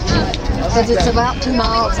 Because it's about 2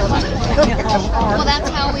 miles. Well, that's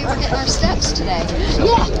how we were getting our steps today.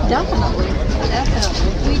 Yeah, definitely.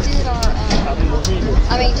 We did our,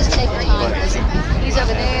 I mean, just take your time. He's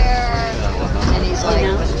over there, and he's like,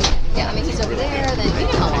 yeah, I mean, he's over there, then you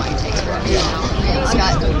know how long it takes for him, you know. And he's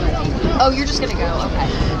got, oh, you're just going to go, okay.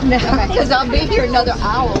 No, because I'll be here another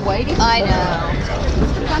hour waiting. I know.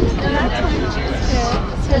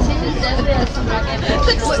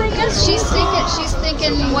 She's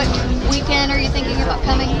thinking, what weekend are you thinking about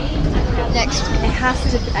coming? Next. It has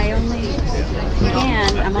to,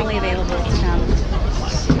 I'm only available to come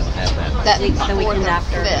that the weekend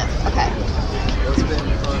after. 5th. Okay.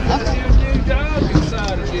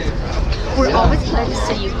 We're always glad to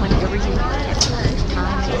see you whenever you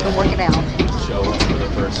can work it out.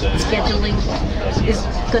 Scheduling is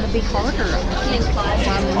going to be harder, I think,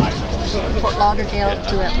 from Fort Lauderdale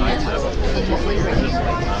to Atlanta than what we were here.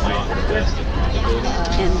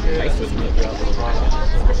 And prices.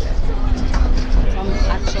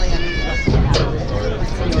 Actually, I'm lucky to have a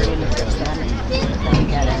seniority in trips that I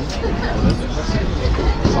get in.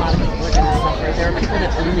 A lot of people are going to suffer. There are people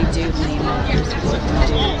that only do lean others who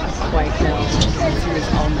do quite well. Some of these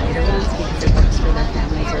all-nighter ones because it works for their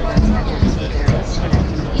families or their schedules or their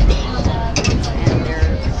whatever. And they're,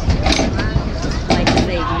 like,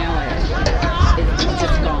 they know it's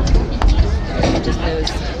just gone. It just goes.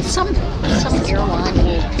 Some airline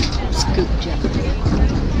will scoop you.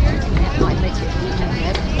 That might make it even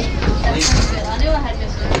better. I knew I had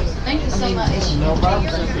mysteries. Thank you so much. No problem.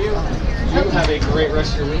 You have a great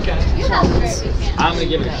rest of your weekend. I'm going to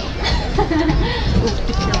give it.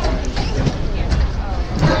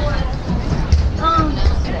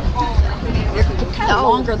 It's kind of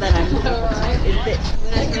longer than I thought.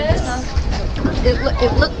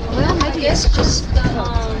 It looked, well, maybe it's just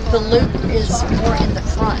the loop is more in the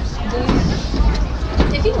front.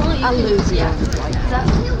 If you want, I lose you.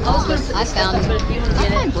 I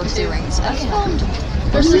found Brooks earrings. I found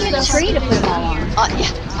There's a tree to put them all on.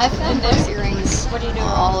 yeah, I found Brooks earrings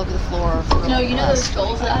all over the floor. No, you know those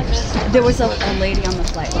skulls that I missed? There was a lady on the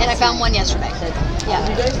flight. And I found one yesterday. Yeah.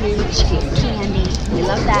 Candy. We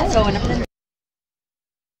love that. So,